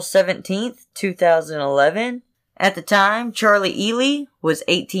April 17th, 2011. At the time, Charlie Ely was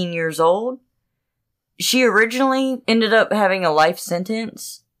 18 years old. She originally ended up having a life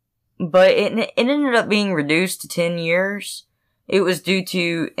sentence, but it ended up being reduced to 10 years. It was due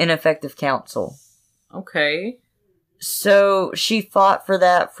to ineffective counsel. Okay. So she fought for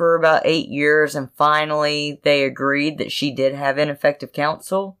that for about 8 years, and finally they agreed that she did have ineffective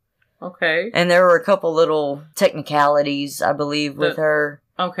counsel. Okay. And there were a couple little technicalities, I believe, with her.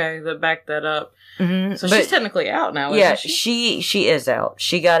 Okay, that backed that up. Mm-hmm. So she's technically out now, isn't she? she is out.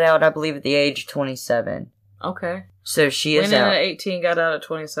 She got out, I believe, at the age of 27. Okay. So she is Went out. in at 18, got out at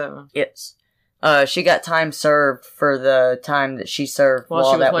 27. Yes. She got time served for the time that she served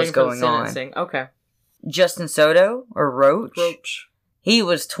while that was going on. Okay. Justin Soto, or Roach. He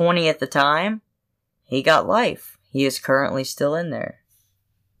was 20 at the time. He got life. He is currently still in there.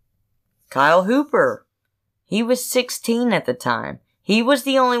 Kyle Hooper. He was 16 at the time. He was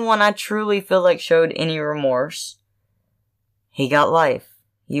the only one I truly feel like showed any remorse. He got life.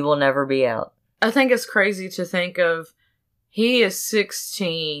 He will never be out. I think it's crazy to think of, he is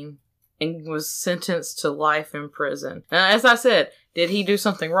 16 and was sentenced to life in prison. Now, as I said, did he do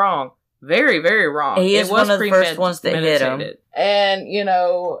something wrong? Very, very wrong. He is one of the first ones that hit him. And, you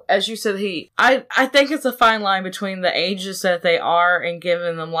know, as you said, I think it's a fine line between the ages that they are and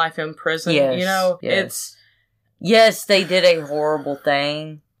giving them life in prison. Yes, you know, yes. Yes, they did a horrible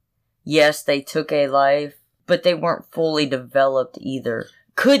thing. Yes, they took a life, but they weren't fully developed either.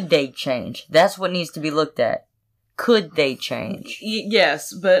 Could they change? That's what needs to be looked at. Could they change?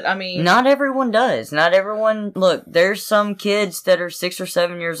 Yes, but I mean... Not everyone does. Not everyone... Look, there's some kids that are 6 or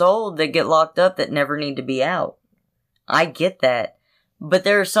 7 years old that get locked up that never need to be out. I get that. But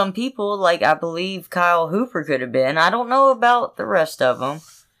there are some people, like I believe Kyle Hooper could have been. I don't know about the rest of them.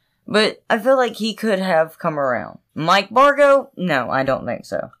 But I feel like he could have come around. Mike Bargo? No, I don't think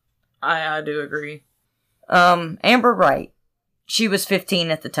so. I do agree. Amber Wright. She was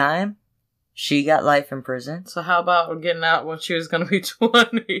 15 at the time. She got life in prison. So how about getting out when she was going to be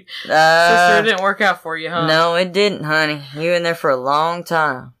 20? Sister, it didn't work out for you, huh? No, it didn't, honey. You in there for a long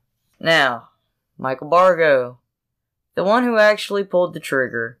time. Now, Michael Bargo. The one who actually pulled the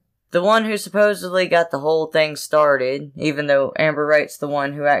trigger. The one who supposedly got the whole thing started, even though Amber Wright's the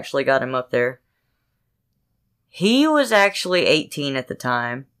one who actually got him up there. He was actually 18 at the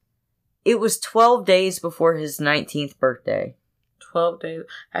time. It was 12 days before his 19th birthday. 12 days.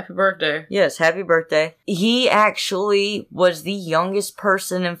 Happy birthday. Yes, happy birthday. He actually was the youngest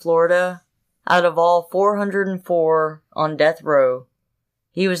person in Florida out of all 404 on death row.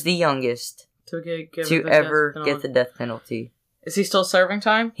 He was the youngest to ever get the death penalty. Is he still serving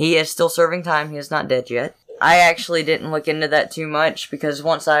time? He is still serving time. He is not dead yet. I actually didn't look into that too much because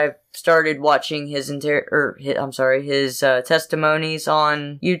once I started watching his testimonies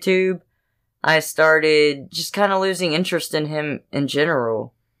on YouTube, I started just kind of losing interest in him in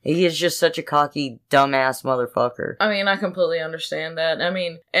general. He is just such a cocky, dumbass motherfucker. I mean, I completely understand that. I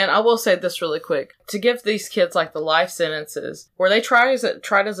mean, and I will say this really quick. To give these kids, like, the life sentences, were they tried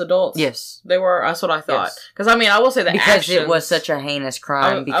as adults? Yes. They were, that's what I thought. Because, I mean, I will say that because it was such a heinous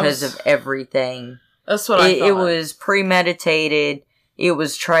crime because of everything. That's what I thought. It was premeditated. It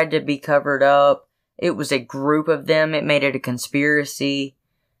was tried to be covered up. It was a group of them. It made it a conspiracy.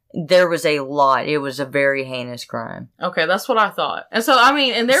 There was a lot. It was a very heinous crime. Okay, that's what I thought. And so, I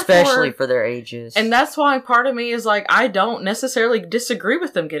mean, and therefore... Especially for their ages. And that's why part of me is like, I don't necessarily disagree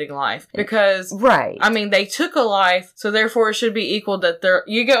with them getting life. Because... Right. I mean, they took a life, so therefore it should be equal that they're...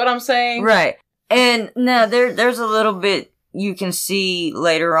 You get what I'm saying? Right. And now, there's a little bit you can see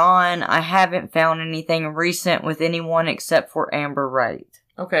later on. I haven't found anything recent with anyone except for Amber Wright.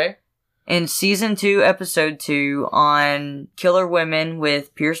 Okay. In Season 2, Episode 2, on Killer Women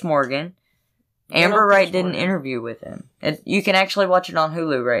with Pierce Morgan, Amber Wright did an interview with him. You can actually watch it on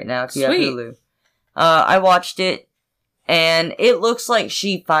Hulu right now if you have Hulu. I watched it, and it looks like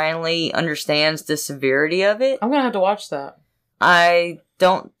she finally understands the severity of it. I'm gonna have to watch that. I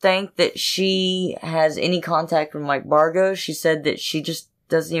don't think that she has any contact with Mike Bargo. She said that she just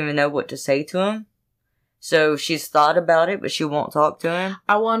doesn't even know what to say to him. So she's thought about it, but she won't talk to him.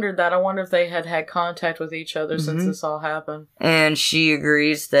 I wondered that. I wonder if they had contact with each other since this all happened. And she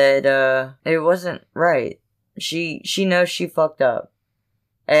agrees that it wasn't right. She knows she fucked up.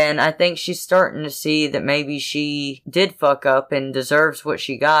 And I think she's starting to see that maybe she did fuck up and deserves what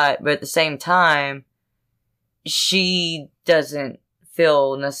she got, but at the same time, she doesn't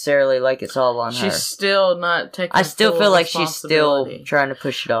feel necessarily like it's all on her. She's still not taking I still feel like she's still trying to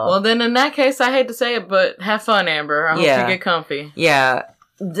push it off. Well, then in that case, I hate to say it, but have fun, Amber. I hope you get comfy. Yeah.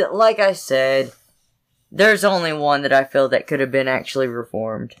 Like I said, there's only one that I feel that could have been actually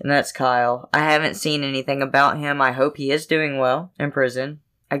reformed, and that's Kyle. I haven't seen anything about him. I hope he is doing well in prison.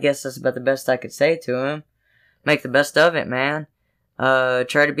 I guess that's about the best I could say to him. Make the best of it, man.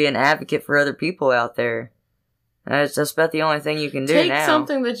 Try to be an advocate for other people out there. That's about the only thing you can do now. Take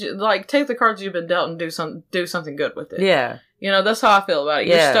something that you, like, take the cards you've been dealt and do something good with it. Yeah. You know, that's how I feel about it.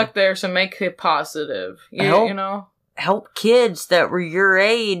 You're stuck there, so make it positive. You know? Help kids that were your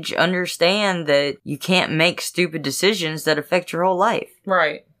age understand that you can't make stupid decisions that affect your whole life.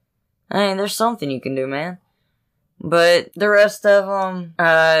 Right. I mean, there's something you can do, man. But the rest of them,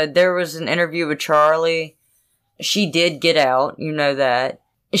 there was an interview with Charlie. She did get out, you know that.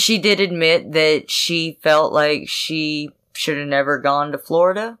 She did admit that she felt like she should have never gone to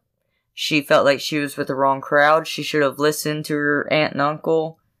Florida. She felt like she was with the wrong crowd. She should have listened to her aunt and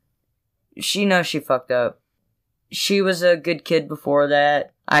uncle. She knows she fucked up. She was a good kid before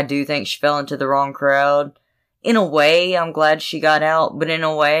that. I do think she fell into the wrong crowd. In a way, I'm glad she got out, but in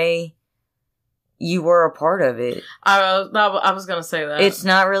a way, you were a part of it. I was gonna say that. It's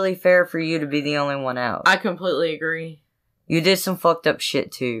not really fair for you to be the only one out. I completely agree. You did some fucked up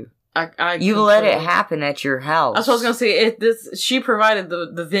shit too. You completely let it happen at your house. That's what I was gonna say. She provided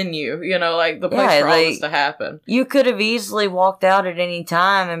the venue, like the place for all this to happen. You could have easily walked out at any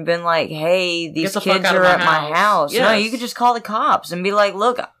time and been like, "Hey, these kids are at my house." Yes. No, you could just call the cops and be like,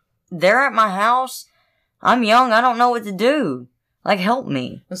 "Look, they're at my house. I'm young. I don't know what to do. Like, help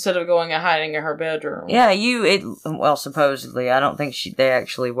me." Instead of going and hiding in her bedroom. Yeah, well, supposedly. I don't think they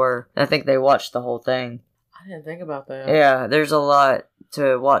actually were. I think they watched the whole thing. I didn't think about that. Yeah, there's a lot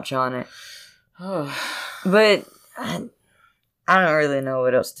to watch on it. But I don't really know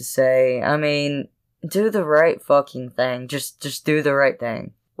what else to say. I mean, do the right fucking thing. Just do the right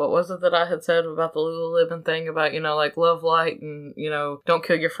thing. What was it that I had said about the Lululemon thing about, like, love light and, don't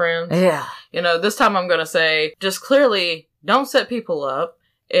kill your friends? Yeah. This time I'm going to say, just clearly, don't set people up.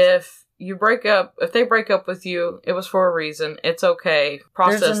 If they break up with you, it was for a reason. It's okay.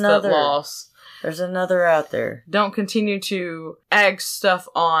 Process that loss. There's another out there. Don't continue to egg stuff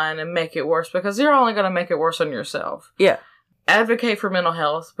on and make it worse, because you're only going to make it worse on yourself. Yeah. Advocate for mental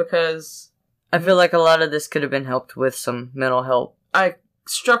health, because I feel like a lot of this could have been helped with some mental health. I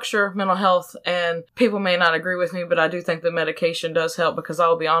structure mental health, and people may not agree with me, but I do think that medication does help, because I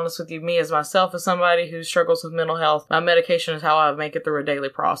will be honest with you, me as myself, as somebody who struggles with mental health, my medication is how I make it through a daily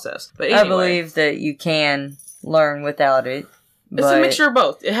process. But anyway, I believe that you can learn without it. It's a mixture of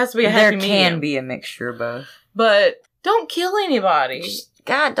both. It has to be a happy medium. There can be a mixture of both. But don't kill anybody.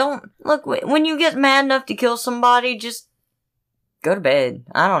 God, don't. Look, when you get mad enough to kill somebody, just go to bed.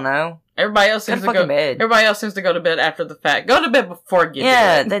 I don't know. Everybody else seems to go to bed. Everybody else seems to go to bed after the fact. Go to bed before you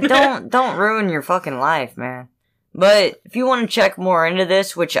get to it. Don't ruin your fucking life, man. But if you want to check more into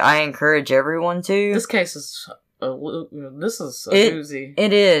this, which I encourage everyone to. This case is a doozy.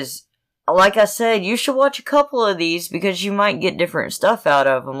 It is. Like I said, you should watch a couple of these because you might get different stuff out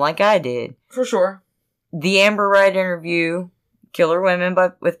of them, like I did. For sure. The Amber Wright interview, Killer Women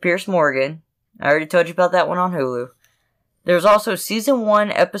with Pierce Morgan. I already told you about that one on Hulu. There's also Season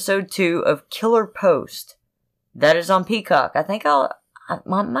 1, Episode 2 of Killer Post. That is on Peacock. I think I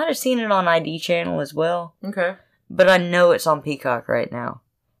might have seen it on ID Channel as well. Okay. But I know it's on Peacock right now.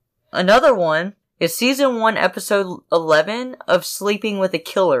 Another one is Season 1, Episode 11 of Sleeping with a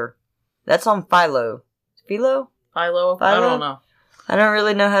Killer. That's on Philo. Philo? Philo? I don't know. I don't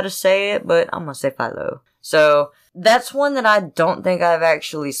really know how to say it, but I'm gonna say Philo. So, that's one that I don't think I've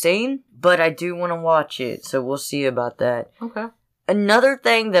actually seen, but I do want to watch it, so we'll see about that. Okay. Another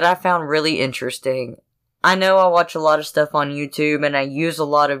thing that I found really interesting, I know I watch a lot of stuff on YouTube, and I use a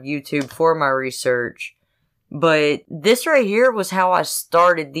lot of YouTube for my research, but this right here was how I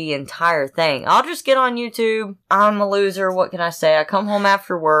started the entire thing. I'll just get on YouTube. I'm a loser, what can I say? I come home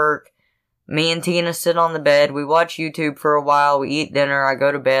after work. Me and Tina sit on the bed. We watch YouTube for a while. We eat dinner. I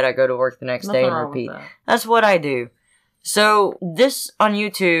go to bed. I go to work the next day and repeat. That's what I do. So, this on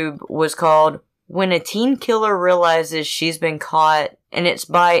YouTube was called When a Teen Killer Realizes She's Been Caught, and it's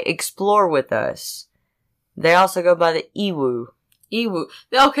by Explore With Us. They also go by the Ewu. Ewu.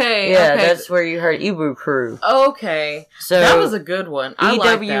 Okay. Yeah, okay. That's where you heard Ewu Crew. Okay. So that was a good one. I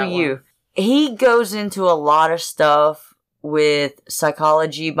like that one. He goes into a lot of stuff with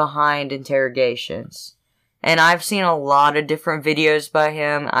psychology behind interrogations. And I've seen a lot of different videos by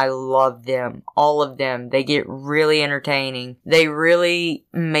him. I love them. All of them. They get really entertaining. They really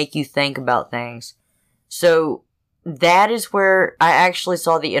make you think about things. So, that is where I actually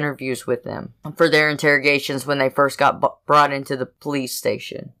saw the interviews with them for their interrogations when they first got brought into the police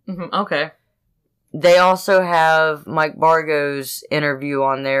station. Mm-hmm. Okay. They also have Mike Bargo's interview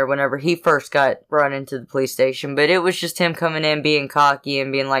on there whenever he first got brought into the police station. But it was just him coming in being cocky and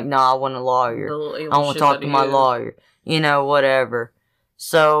being like, nah, I want a lawyer. I want to talk to my lawyer. Whatever.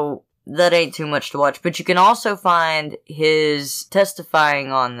 So, that ain't too much to watch. But you can also find his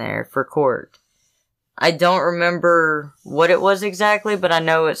testifying on there for court. I don't remember what it was exactly, but I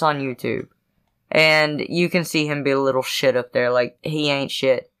know it's on YouTube. And you can see him be a little shit up there, like, he ain't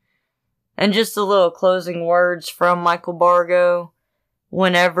shit. And just a little closing words from Michael Bargo.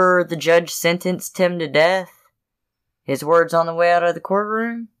 Whenever the judge sentenced him to death, his words on the way out of the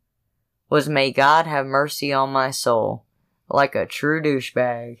courtroom was, "May God have mercy on my soul," like a true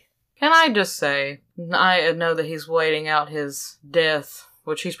douchebag. Can I just say, I know that he's waiting out his death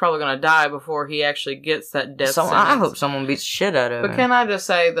which he's probably going to die before he actually gets that death sentence. I hope someone beats the shit out of him. But can I just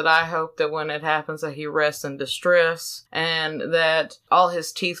say that I hope that when it happens that he rests in distress and that all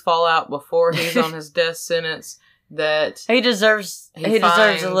his teeth fall out before he's on his death sentence, that he deserves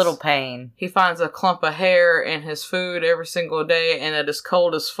a little pain. He finds a clump of hair in his food every single day and it is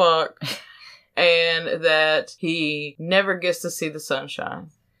cold as fuck. And that he never gets to see the sunshine.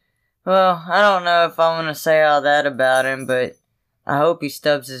 Well, I don't know if I want to say all that about him, but I hope he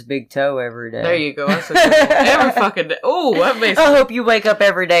stubs his big toe every day. There you go. That's a good one. Every fucking day. Ooh, that makes I hope you wake up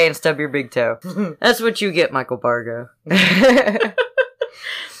every day and stub your big toe. That's what you get, Michael Bargo.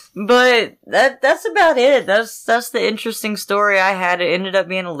 But that's about it. That's the interesting story I had. It ended up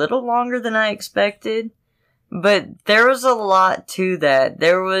being a little longer than I expected. But there was a lot to that.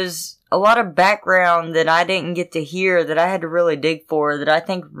 There was a lot of background that I didn't get to hear that I had to really dig for that I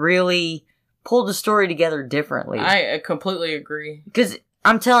think really pulled the story together differently. I completely agree. Because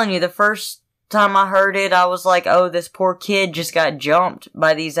I'm telling you, the first time I heard it, I was like, oh, this poor kid just got jumped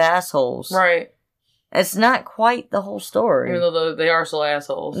by these assholes. Right. It's not quite the whole story. Even though they are still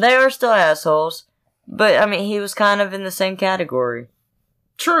assholes. They are still assholes. But, I mean, he was kind of in the same category.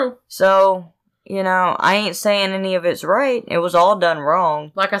 True. So, you know, I ain't saying any of it's right. It was all done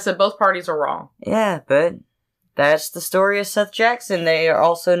wrong. Like I said, both parties are wrong. Yeah, but that's the story of Seath Jackson. They are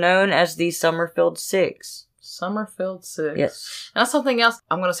also known as the Summerfield Six. Summerfield Six. Yes. Now, something else,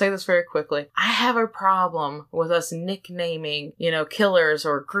 I'm going to say this very quickly. I have a problem with us nicknaming, killers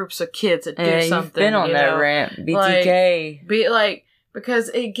or groups of kids that do something. You've been on that rant. BTK. Because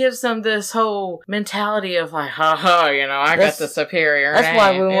it gives them this whole mentality of like, haha, I got the superior That's name,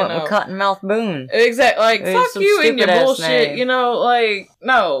 why we went with Cottonmouth Boone. Exactly. Like, fuck you and your bullshit, name.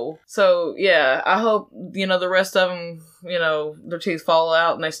 no. So, yeah, I hope, the rest of them, their teeth fall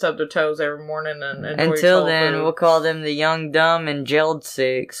out and they stub their toes every morning and enjoy Until then, food. we'll call them the Young, Dumb, and Jailed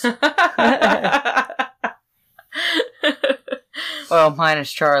Six. Well,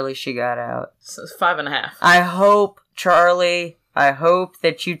 minus Charlie, she got out. So 5.5. I hope, Charlie,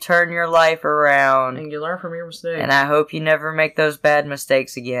 that you turn your life around. And you learn from your mistakes. And I hope you never make those bad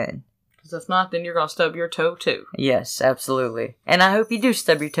mistakes again. Because if not, then you're going to stub your toe too. Yes, absolutely. And I hope you do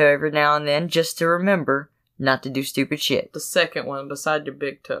stub your toe every now and then just to remember not to do stupid shit. The second one beside your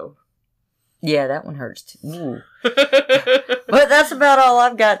big toe. Yeah, that one hurts too. But that's about all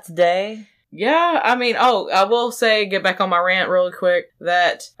I've got today. Yeah, I will say, get back on my rant really quick,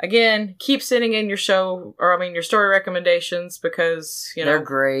 that, again, keep sending in your your story recommendations, because, they're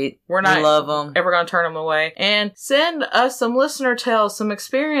great. We're not love them. ever going to turn them away. And send us some listener tales, some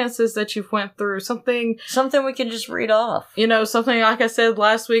experiences that you've went through, something we can just read off. Something like I said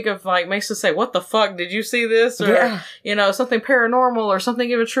last week of, makes us say, what the fuck, did you see this? Or, something paranormal, or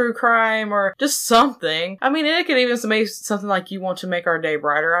something of a true crime, or just something. I mean, it could even be something like you want to make our day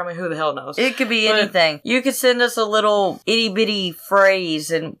brighter. I mean, who the hell knows? It could be anything. You could send us a little itty-bitty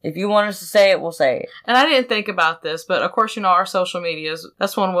phrase, and if you want us to say it, we'll say it. And I didn't think about this, but of course, our social medias,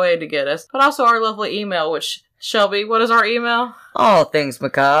 that's one way to get us. But also our lovely email, which, Shelby, what is our email?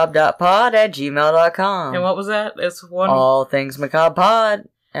 allthingsmacabre.pod@gmail.com. And what was that? It's one... allthingsmacabrepod.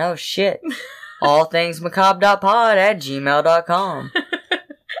 Oh, shit. allthingsmacabre.pod@gmail.com.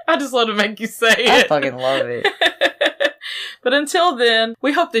 I just love to make you say it. I fucking love it. But until then,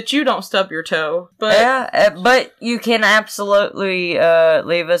 we hope that you don't stub your toe. But but you can absolutely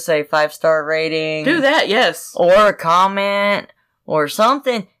leave us a 5-star rating. Do that, yes. Or a comment or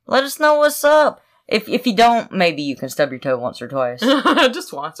something. Let us know what's up. If you don't, maybe you can stub your toe once or twice.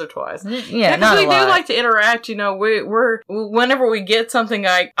 Just once or twice. Yeah, not a lot. We do like to interact, we're whenever we get something,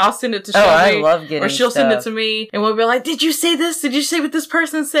 I'll send it to Shelby. I love getting Or she'll stuff. send it to me, and we'll be like, did you see this? Did you see what this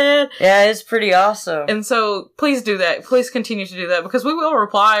person said? Yeah, it's pretty awesome. And so, please do that. Please continue to do that, because we will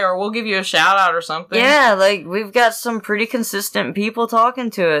reply, or we'll give you a shout out or something. Yeah, we've got some pretty consistent people talking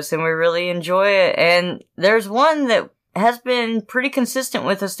to us, and we really enjoy it. And there's one that has been pretty consistent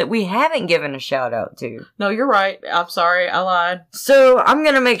with us that we haven't given a shout out to. No, you're right. I'm sorry. I lied. So I'm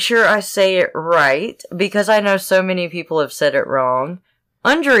going to make sure I say it right, because I know so many people have said it wrong.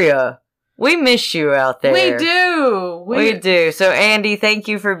 Andrea, we miss you out there. We do. We do. So Andy, thank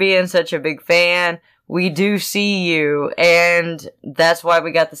you for being such a big fan. We do see you, and that's why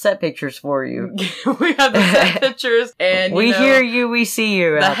we got the set pictures for you. We got the set pictures, and we hear you, we see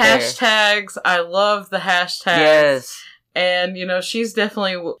you out there. The hashtags, I love the hashtags. Yes. And, she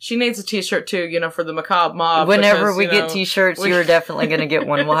needs a t-shirt too, for the Macabre Mob. Whenever we get t-shirts, you're definitely going to get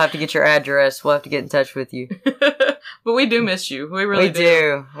one. We'll have to get your address. We'll have to get in touch with you. But we do miss you. We really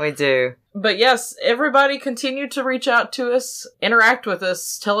do. We do. But yes, everybody continue to reach out to us, interact with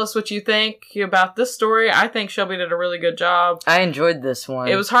us, tell us what you think about this story. I think Shelby did a really good job. I enjoyed this one.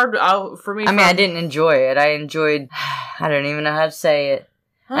 It was hard for me. I didn't enjoy it. I enjoyed, I don't even know how to say it.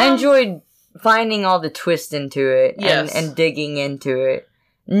 I enjoyed finding all the twist into it and digging into it.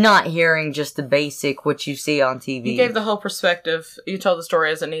 Not hearing just the basic what you see on TV. You gave the whole perspective. You told the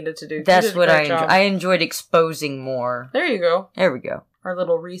story as it needed to do. That's what I enjoyed. I enjoyed exposing more. There you go. There we go. Our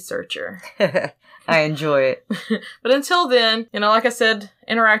little researcher. I enjoy it. But until then, like I said,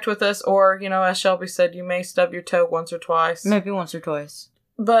 interact with us, or, as Shelby said, you may stub your toe once or twice. Maybe once or twice.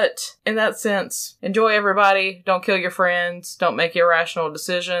 But in that sense, enjoy everybody. Don't kill your friends. Don't make irrational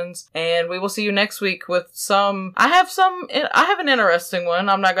decisions. And we will see you next week with I have an interesting one.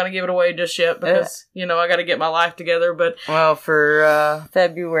 I'm not going to give it away just yet because, I got to get my life together. But well, for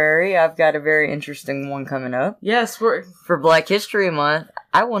February, I've got a very interesting one coming up. Yes, for Black History Month,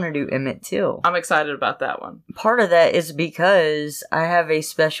 I want to do Emmett Till. I'm excited about that one. Part of that is because I have a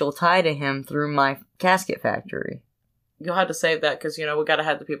special tie to him through my casket factory. You'll have to save that because, we got to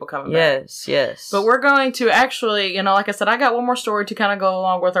have the people coming back. Yes. But we're going to actually, like I said, I got one more story to kind of go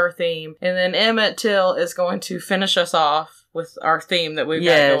along with our theme. And then Emmett Till is going to finish us off with our theme that we've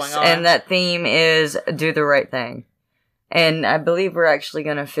got going on. And that theme is Do the Right Thing. And I believe we're actually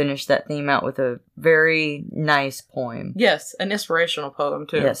going to finish that theme out with a very nice poem. Yes, an inspirational poem,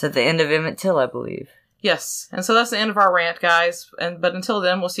 too. Yes, at the end of Emmett Till, I believe. Yes, and so that's the end of our rant, guys. But until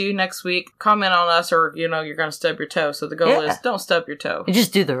then, we'll see you next week. Comment on us, or you're going to stub your toe. So the goal is don't stub your toe.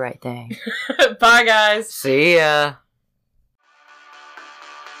 Just do the right thing. Bye, guys. See ya.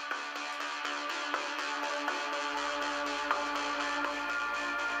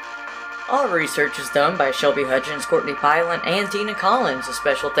 All research is done by Shelby Hutchins, Courtney Pylant, and Tina Collins. A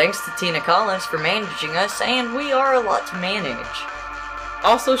special thanks to Tina Collins for managing us, and we are a lot to manage.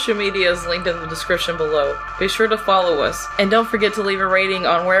 All social media is linked in the description below. Be sure to follow us, and don't forget to leave a rating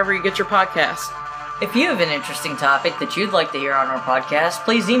on wherever you get your podcast. If you have an interesting topic that you'd like to hear on our podcast,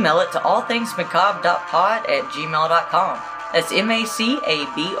 please email it to allthingsmacabre.pod@gmail.com. That's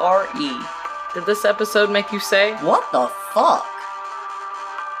MACABRE. Did this episode make you say, "What the fuck?"